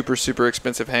like super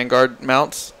expensive handguard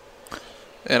mounts,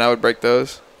 and I would break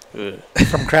those.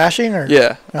 From crashing, or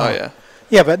yeah, oh yeah.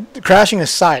 Yeah, but crashing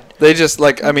aside, they just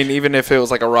like, I mean, even if it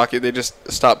was like a Rocky, they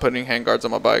just stopped putting handguards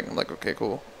on my bike. I'm like, okay,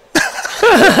 cool.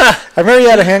 I remember you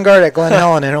had a handguard at Glen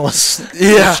Helen, and it was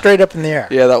straight up in the air.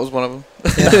 Yeah, that was one of them.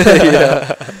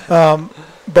 Yeah.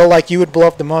 But like you would blow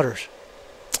up the motors.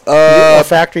 A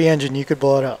factory engine, you could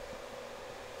blow it up.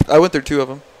 I went through 2 of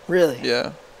them. Really?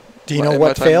 Yeah. Do you know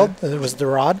what failed? It was the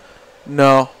rod?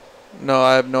 No,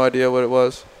 I have no idea what it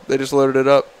was. They just loaded it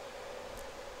up.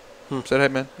 Said, "Hey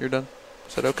man, you're done."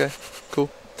 Said, "Okay, cool."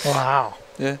 Wow.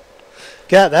 Yeah.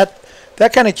 Yeah,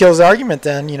 that kind of kills the argument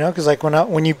then, because like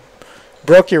when you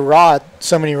broke your rod,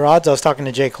 so many rods, I was talking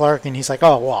to Jay Clark, and he's like,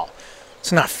 "Oh well,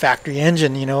 it's not factory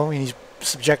engine, and he's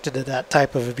subjected to that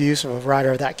type of abuse of a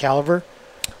rider of that caliber."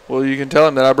 Well, you can tell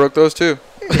him that I broke those too.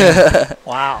 Yeah.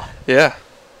 Wow. Yeah.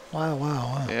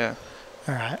 Wow. Yeah.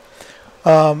 All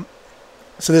right.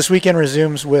 So this weekend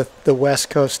resumes with the West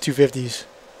Coast 250s,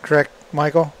 correct,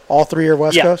 Michael? All 3 are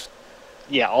West Coast?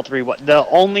 Yeah, all 3.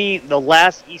 The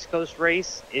last East Coast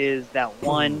race is that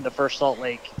one, the first Salt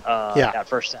Lake, that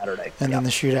first Saturday. And then the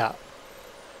shootout.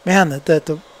 Man,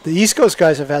 the East Coast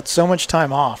guys have had so much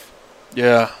time off.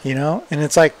 Yeah. And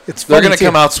it's like, it's They're going to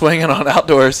come out swinging on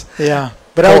outdoors. Yeah.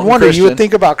 But I would wonder, you would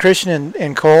think about Christian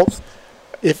and Colt,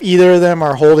 if either of them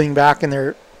are holding back in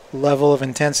their level of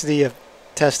intensity of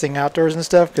testing outdoors and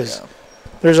stuff, because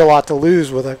there's a lot to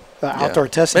lose with a outdoor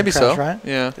testing Maybe crash, so. right?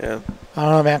 Yeah. I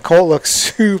don't know, man. Colt looked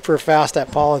super fast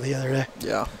at Paula the other day.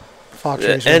 Yeah. Fox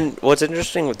Racer. And what's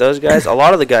interesting with those guys, a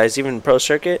lot of the guys, even Pro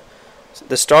Circuit,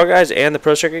 the Star guys and the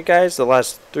Pro Circuit guys, the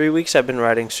last 3 weeks have been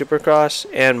riding Supercross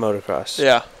and Motocross.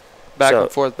 Yeah. Back and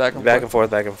forth. Back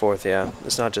and forth, yeah.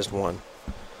 It's not just one.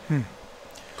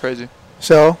 Crazy.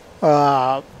 So,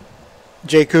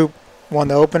 Jay Coop won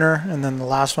the opener, and then the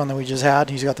last one that we just had,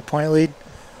 he's got the point lead.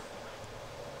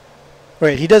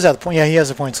 Wait, he does have the point. Yeah, he has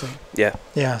the points lead. Yeah.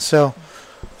 Yeah, so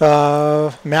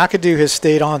McAdoo has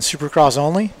stayed on Supercross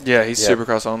only. Yeah, he's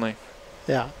Supercross only.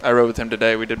 Yeah. I rode with him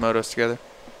today. We did motos together.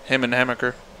 Him and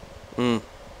Hammaker.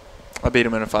 I beat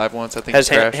him in a 5 once. I think Has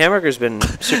Hammaker's been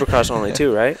Supercross only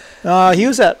too, right? He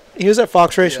was at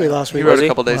Fox Raceway last week. He rode a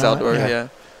couple days outdoors,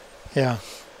 Yeah.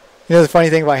 The funny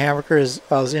thing about Hammaker is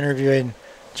I was interviewing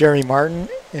Jeremy Martin,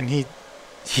 and he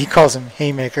calls him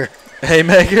Haymaker.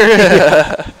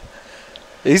 Haymaker?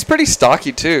 He's pretty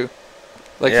stocky, too.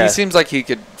 Like, he seems like he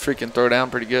could freaking throw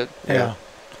down pretty good. Yeah.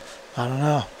 I don't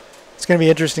know. It's going to be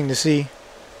interesting to see.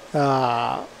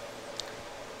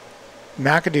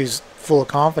 McAdoo's full of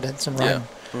confidence and riding.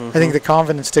 Mm-hmm. I think the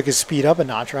confidence took his speed up a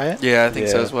notch, right? Yeah, I think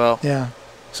so as well. Yeah.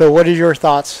 So what are your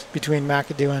thoughts between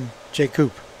McAdoo and Jay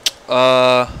Coop?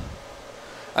 I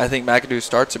think McAdoo's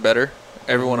starts are better.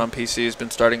 Everyone on PC has been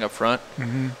starting up front.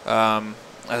 Mm-hmm.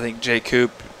 I think Jay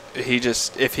Coop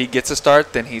if he gets a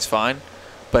start, then he's fine.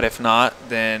 But if not,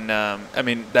 then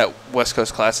that West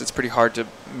Coast class, it's pretty hard to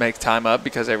make time up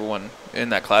because everyone in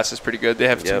that class is pretty good. They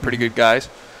have some pretty good guys.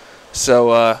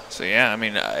 So yeah,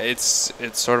 it's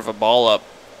sort of a ball up.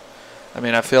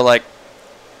 I feel like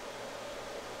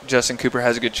Justin Cooper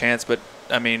has a good chance, but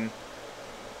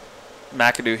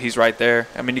McAdoo, he's right there.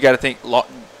 You got to think.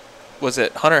 Was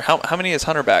it Hunter? How many is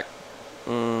Hunter back?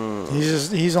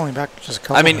 He's only back just a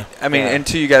couple. And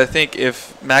two, you got to think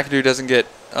if McAdoo doesn't get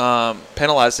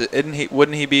penalized,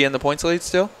 wouldn't he be in the points lead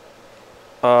still?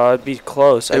 It'd be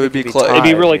close. It would be close. It'd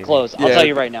be really close. I'll tell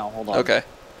you right now. Hold on. Okay.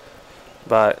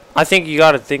 But I think you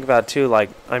got to think about too.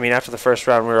 After the first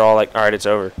round, we were all like, "All right, it's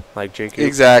over." Like J. Coop.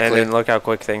 Exactly. And then look how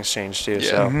quick things change too. Yeah.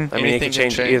 So Anything it can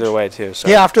change either way too. So.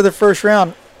 Yeah, after the first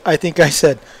round, I think I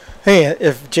said, "Hey,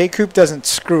 if J. Coop doesn't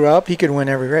screw up, he could win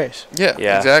every race." Yeah.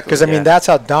 Exactly. Because that's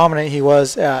how dominant he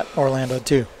was at Orlando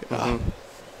too. Mm-hmm.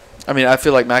 I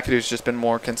feel like McAdoo's just been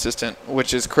more consistent,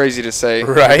 which is crazy to say,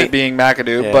 right? With it being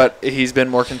McAdoo, but he's been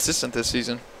more consistent this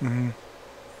season. Mm-hmm.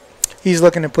 He's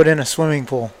looking to put in a swimming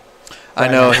pool. I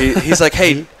know. He's like,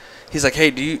 hey,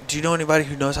 do you know anybody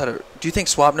who knows how to? Do you think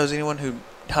Swap knows anyone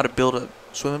how to build a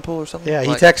swimming pool or something? Yeah,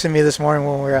 he texted me this morning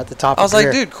when we were at the top. I was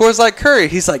like, dude, Coors Light Curry.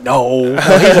 He's like, no,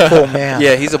 he's a pool man.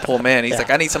 Yeah, he's a pool man. He's like,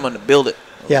 I need someone to build it.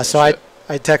 Yeah, so I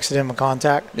texted him a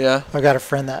contact. Yeah, I got a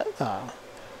friend that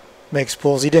makes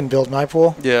pools. He didn't build my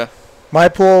pool. Yeah, my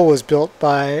pool was built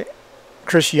by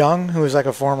Chris Young, who was like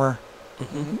a former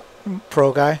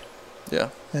pro guy. Yeah,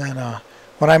 and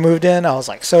when I moved in, I was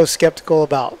like so skeptical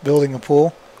about building a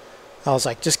pool. I was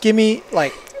like, just give me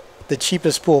like the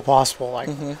cheapest pool possible, like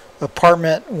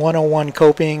apartment 101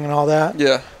 coping and all that.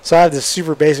 Yeah. So I have this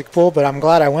super basic pool, but I'm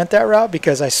glad I went that route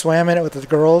because I swam in it with the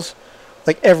girls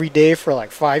like every day for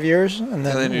like 5 years, and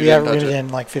then we haven't been in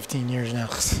like 15 years now.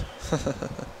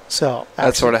 So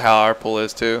that's sort of how our pool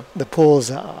is too. The pool is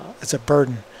it's a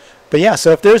burden, but yeah.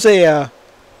 So if there's a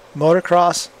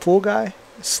motocross pool guy,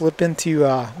 slip into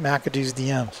McAdoo's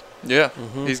DMs. Yeah,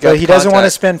 he's got. But he doesn't want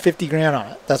to spend $50,000 on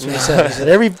it. That's what he said. He said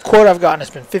every quote I've gotten has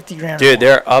been $50,000. Dude,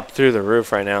 they're up through the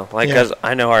roof right now. Because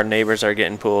I know our neighbors are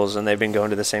getting pools, and they've been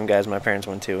going to the same guys my parents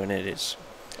went to, and it is.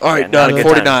 All right, done.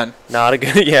 49. Not a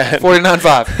good.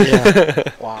 49.5.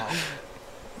 Yeah. Wow.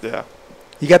 Yeah.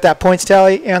 You got that points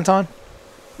tally, Anton?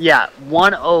 Yeah,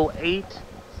 108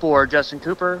 for Justin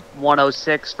Cooper,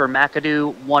 106 for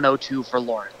McAdoo, 102 for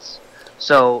Lawrence.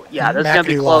 So, yeah, that's going to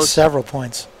be close. Lost several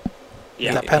points.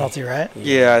 Yeah. That penalty, right?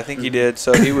 Yeah, I think he did.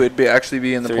 So he would actually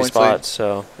be in the 3 points spots, lead.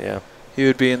 So, yeah. He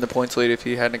would be in the points lead if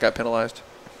he hadn't got penalized.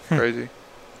 Crazy.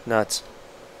 Nuts.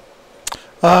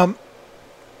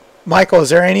 Michael, is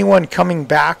there anyone coming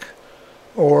back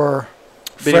or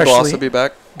Benny Bloss will be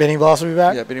back. Benny Bloss will be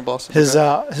back? Yeah, Benny Bloss will be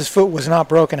back. His foot was not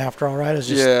broken after all, right? It was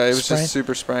just it was sprained? just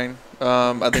super sprained.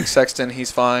 I think Sexton,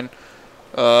 he's fine.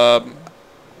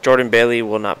 Jordan Bailey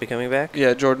will not be coming back?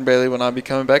 Yeah, Jordan Bailey will not be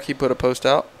coming back. He put a post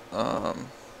out.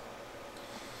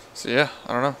 So, yeah,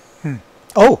 I don't know.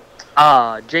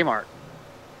 Oh. J-Mart.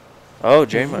 Oh,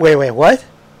 J-Mart. Wait, what?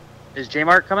 Is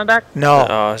J-Mart coming back?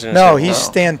 No. He's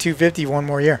staying 250 one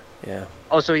more year. Yeah.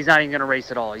 Oh, so he's not even going to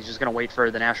race at all. He's just going to wait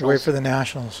for the Nationals? Wait for the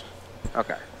Nationals.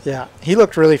 Okay. Yeah. He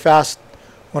looked really fast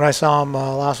when I saw him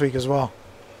last week as well.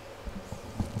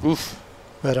 Oof.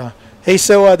 But, hey,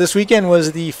 so this weekend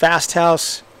was the Fast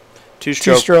House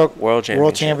two-stroke World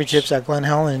Championships at Glen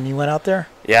Helen, and you went out there?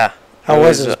 Yeah. How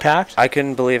was it? Was it packed? I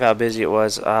couldn't believe how busy it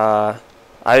was. I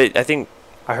think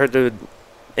I heard the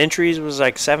entries was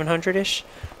like 700-ish,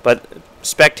 but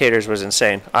spectators was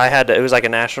insane. It was like a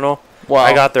national. Wow.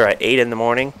 I got there at 8 in the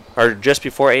morning, or just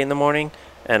before 8 in the morning,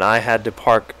 and I had to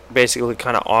park basically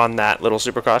kind of on that little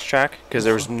Supercross track because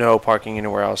there was no parking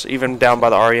anywhere else. Even down by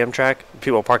the REM track,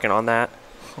 people parking on that.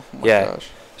 Oh my gosh.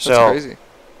 That's crazy.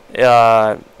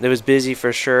 It was busy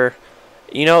for sure.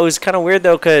 You know, it was kind of weird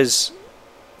though because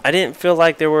I didn't feel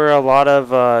like there were a lot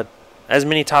of as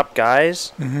many top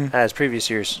guys as previous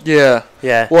years. Yeah.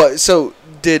 Yeah. Well, so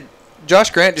did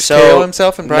Josh Grant just KO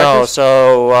himself in practice? No.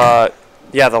 So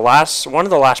yeah, one of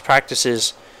the last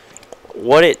practices,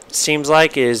 what it seems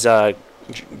like is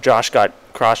Josh got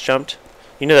cross jumped.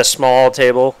 You know the small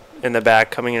table in the back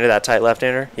coming into that tight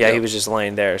left-hander? Yeah, Yep. He was just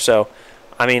laying there. So,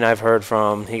 I mean, I've heard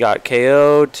from he got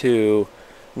KO'd to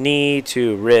knee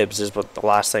to ribs is what the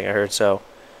last thing I heard. So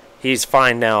he's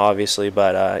fine now, obviously,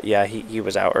 but yeah, he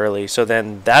was out early. So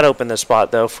then that opened the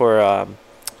spot though for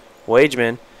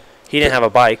Wageman. He didn't have a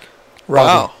bike.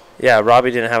 Wow. Yeah, Robbie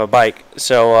didn't have a bike,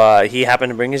 so he happened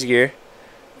to bring his gear,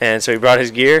 and so he brought his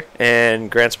gear,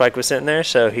 and Grant's bike was sitting there,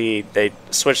 so they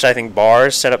switched, I think,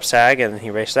 bars, set up SAG, and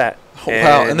he raced that. Oh,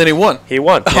 wow, and then he won. He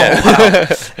won, Oh, yeah.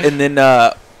 wow. And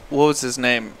then what was his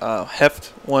name?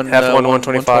 Heft won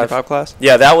 125 class.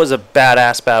 Yeah, that was a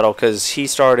badass battle because Heft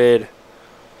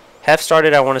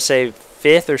started, I want to say,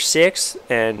 5th or 6th,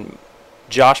 and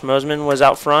Josh Mosman was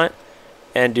out front.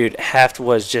 And, dude, Heft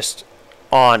was just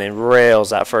on and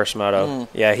rails that first moto.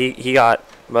 Yeah, he got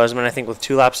Mosman, I think, with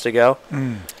 2 laps to go.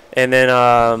 And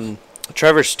then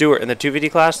Trevor Stewart in the 250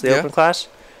 class, the open class,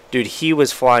 dude, he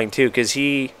was flying too because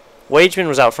Wageman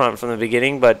was out front from the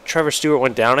beginning, but Trevor Stewart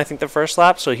went down, I think, the first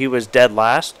lap, so he was dead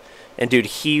last. And, dude,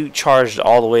 he charged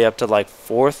all the way up to, like,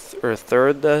 4th or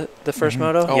 3rd the first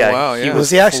moto. Oh, wow, yeah. Was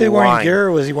he actually wearing gear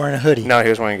or was he wearing a hoodie? No, he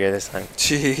was wearing gear this time.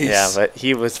 Jeez. Yeah, but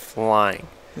he was flying.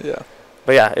 Yeah.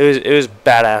 But, yeah, it was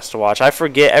badass to watch. I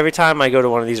forget, every time I go to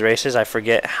one of these races, I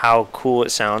forget how cool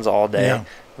it sounds all day. Yeah.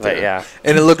 But, yeah.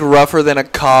 And it looked rougher than a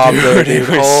cob, though, dude. It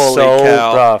was Holy so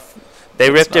cow. rough.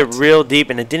 They ripped it real deep,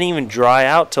 and it didn't even dry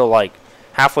out till, like,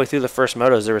 halfway through the first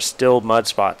motos. There were still mud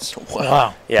spots.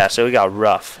 Wow. Yeah, so it got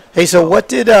rough. Hey, so what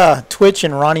did Twitch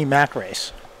and Ronnie Mack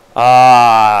race?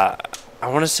 I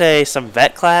want to say some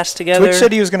vet class together. Twitch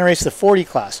said he was going to race the 40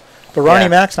 class, but Ronnie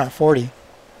Mack's not 40.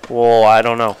 Well, I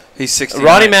don't know. He's 69.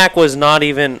 Ronnie Mack was not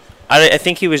even. I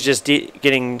think he was just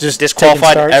getting Just disqualified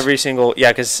taking starts? every single.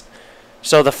 Yeah, because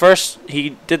so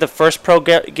he did the first pro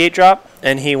gate drop,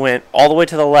 and he went all the way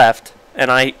to the left, and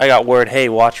I got word, hey,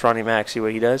 watch Ronnie Mack, see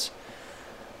what he does.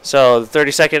 So the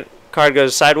 30-second card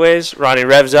goes sideways. Ronnie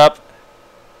revs up,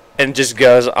 and just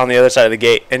goes on the other side of the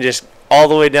gate, and just all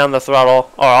the way down the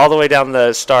throttle, or all the way down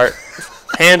the start,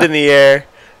 hand in the air,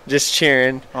 just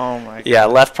cheering. Oh, my God. Yeah,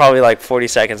 left probably like 40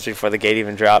 seconds before the gate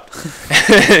even dropped.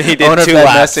 He did I wonder 2 if that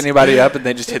laps. messed anybody up and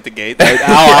they just hit the gate.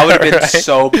 I would have been Right.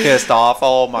 so pissed off.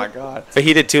 Oh, my God. But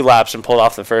he did 2 laps and pulled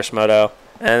off the first moto.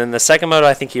 And then the second moto,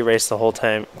 I think he raced the whole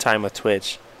time with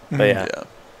Twitch. But yeah.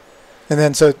 And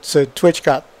then so Twitch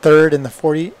got 3rd in the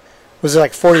 40. Was it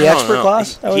like 40 I don't expert know.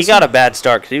 class? He got a bad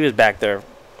start because he was back there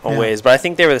a Yeah. ways. But I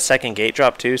think they were the second gate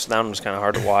drop too, so that one was kind of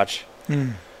hard to watch.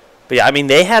 Mm. But yeah, I mean,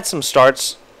 they had some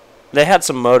starts. They had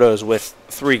some motos with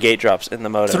 3 gate drops in the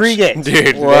motos. 3 gates.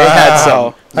 Dude, Wow. they had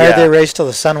some. I heard they raced till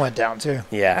the sun went down too.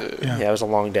 Yeah, it was a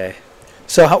long day.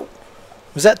 So how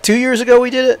was that 2 years ago we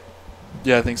did it?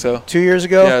 Yeah, I think so. 2 years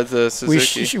ago? Yeah, the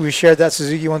Suzuki. We shared that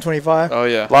Suzuki 125. Oh,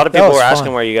 yeah. A lot of people were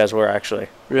asking where you guys were, actually.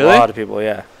 Really? A lot of people,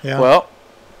 yeah. Well,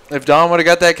 if Don would have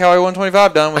got that Cowie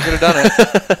 125 done, we could have done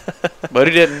it. But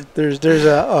he didn't. There's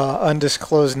a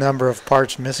undisclosed number of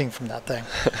parts missing from that thing.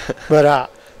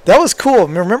 But that was cool.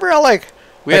 Remember how I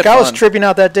was fun. tripping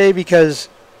out that day because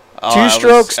Oh, I was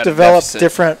two-strokes at a develop deficit.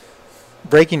 different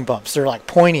braking bumps. They're like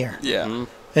pointier. Yeah. Mm-hmm.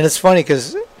 And it's funny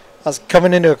because I was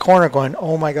coming into a corner going,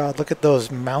 oh, my God, look at those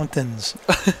mountains.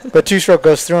 But two-stroke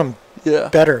goes through them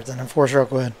better than a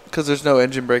four-stroke would. Because there's no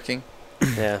engine braking.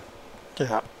 Yeah.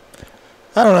 Yeah.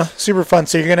 I don't know. Super fun.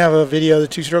 So you're going to have a video of the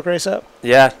two-stroke race up?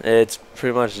 Yeah, it's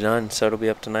pretty much done, so it'll be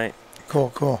up tonight.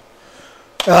 Cool.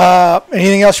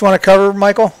 Anything else you want to cover,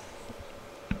 Michael?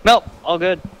 Nope, all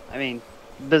good. I mean,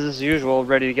 business as usual,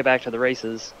 ready to get back to the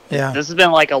races. Yeah. This has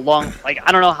been like a long, I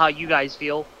don't know how you guys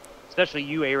feel, especially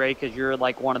you, A-Ray, because you're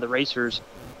like one of the racers.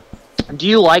 Do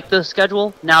you like the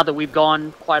schedule now that we've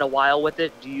gone quite a while with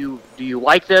it? Do you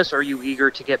like this, or are you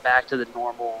eager to get back to the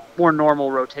more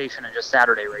normal rotation and just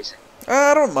Saturday racing?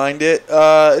 I don't mind it.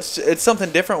 It's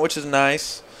something different, which is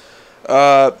nice.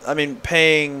 I mean,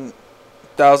 paying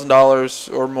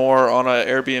 $1,000 or more on an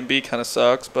Airbnb kind of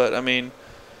sucks, but I mean,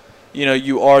 you know,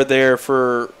 you are there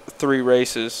for 3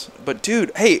 races. But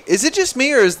dude, hey, is it just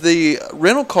me or is the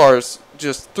rental cars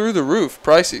just through the roof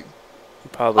pricey?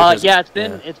 Probably. Yeah,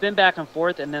 it's been back and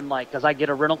forth, and then because I get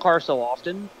a rental car so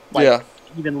often,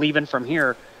 even leaving from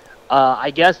here.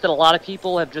 I guess that a lot of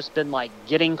people have just been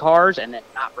getting cars and then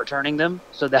not returning them,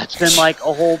 so that's been a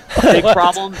whole big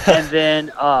problem. And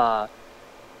then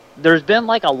there's been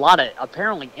a lot of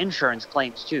apparently insurance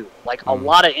claims too. A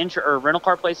lot of rental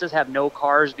car places have no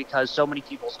cars because so many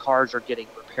people's cars are getting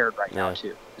repaired right now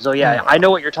too. So yeah, I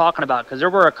know what you're talking about because there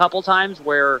were a couple times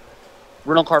where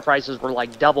rental car prices were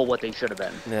double what they should have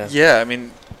been. Yeah, I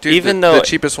mean, dude, Even the though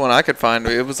cheapest one I could find,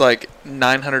 it was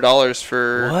 $900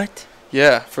 for what?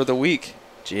 Yeah, for the week.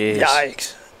 Jeez.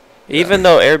 Yikes. Even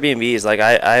though Airbnbs,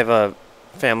 I have a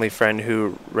family friend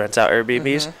who rents out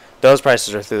Airbnbs. Mhm. Those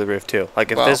prices are through the roof too.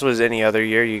 If Wow. this was any other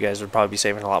year, you guys would probably be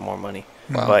saving a lot more money.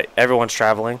 Wow. But everyone's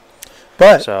traveling.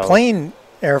 But So- plane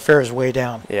airfare is way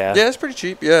down. Yeah. Yeah, it's pretty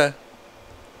cheap. Yeah.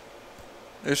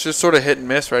 It's just sort of hit and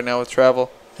miss right now with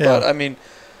travel. Yeah. But I mean,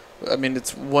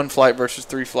 it's 1 flight versus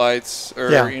 3 flights, or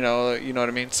Yeah. you know what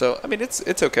I mean. So I mean, it's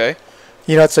okay.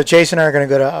 So Chase and I are going to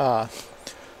go to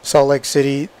Salt Lake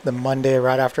City the Monday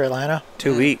right after Atlanta.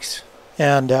 2 weeks.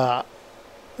 And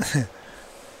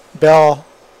Belle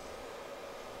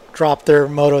dropped their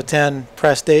Moto 10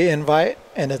 press day invite,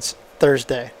 and it's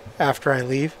Thursday after I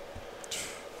leave.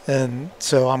 And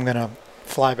so I'm going to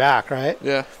fly back, right?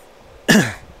 Yeah.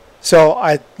 So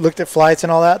I looked at flights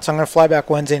and all that, so I'm going to fly back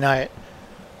Wednesday night.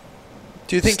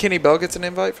 Do you think Kenny Bell gets an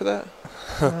invite for that?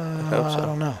 I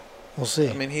don't know. We'll see.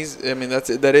 I mean,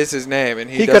 that is his name, and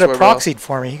he could have proxied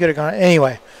for me. He could have gone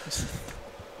anyway.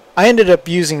 I ended up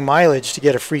using mileage to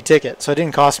get a free ticket, so it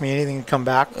didn't cost me anything to come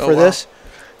back for this.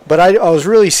 But I was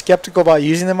really skeptical about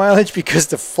using the mileage because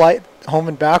the flight home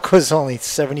and back was only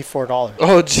 $74.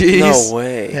 Oh, jeez. No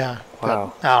way. Yeah.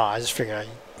 Wow. But, I just figured I'd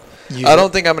use I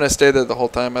don't think I'm going to stay there the whole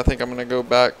time. I think I'm going to go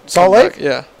back. Salt Lake?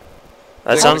 Yeah.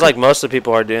 That sounds like most of the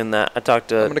people are doing that. I'm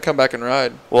going to come back and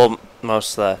ride. Well,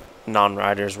 most of the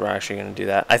non-riders were actually going to do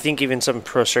that. I think even some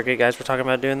pro circuit guys were talking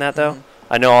about doing that, though.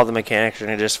 I know all the mechanics are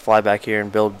going to just fly back here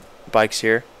and build bikes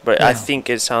here. But I think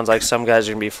it sounds like some guys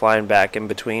are going to be flying back in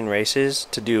between races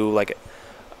to do like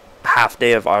a half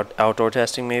day of outdoor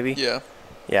testing maybe. Yeah.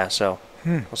 Yeah, so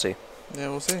we'll see. Yeah,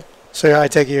 we'll see. So I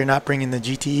take it you're not bringing the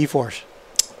GTE Force?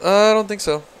 I don't think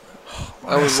so.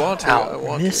 I would want to. Out. I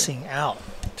want Missing out.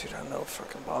 Dude, I know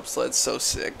fucking bobsled's so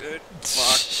sick, dude.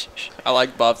 Fuck. I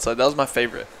like bobsled. That was my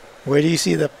favorite. Where do you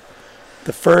see the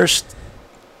first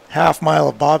half mile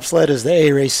of bobsled is the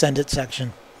A-Race Send It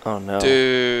section? Oh, no.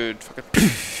 Dude. Fucking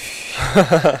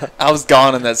I was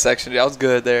gone in that section, dude. I was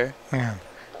good there. Yeah.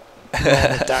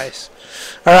 The dice.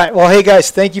 All right. Well, hey,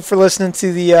 guys. Thank you for listening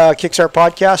to the Kickstart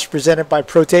Podcast presented by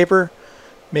ProTaper,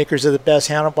 makers of the best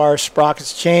handlebars,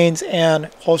 sprockets, chains, and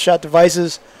whole shot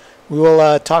devices. We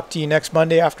will talk to you next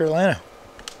Monday after Atlanta.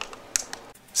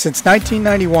 Since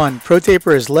 1991,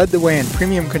 ProTaper has led the way in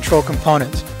premium control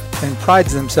components and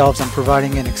prides themselves on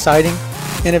providing an exciting,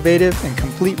 innovative, and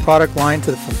complete product line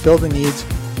to fulfill the needs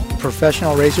of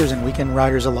professional racers and weekend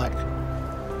riders alike.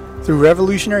 Through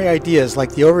revolutionary ideas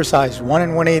like the oversized 1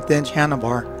 1/8 inch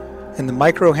handlebar and the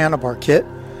micro handlebar kit,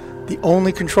 the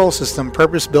only control system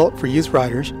purpose-built for youth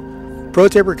riders,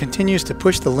 ProTaper continues to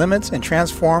push the limits and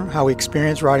transform how we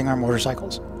experience riding our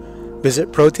motorcycles.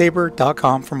 Visit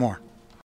ProTaper.com for more.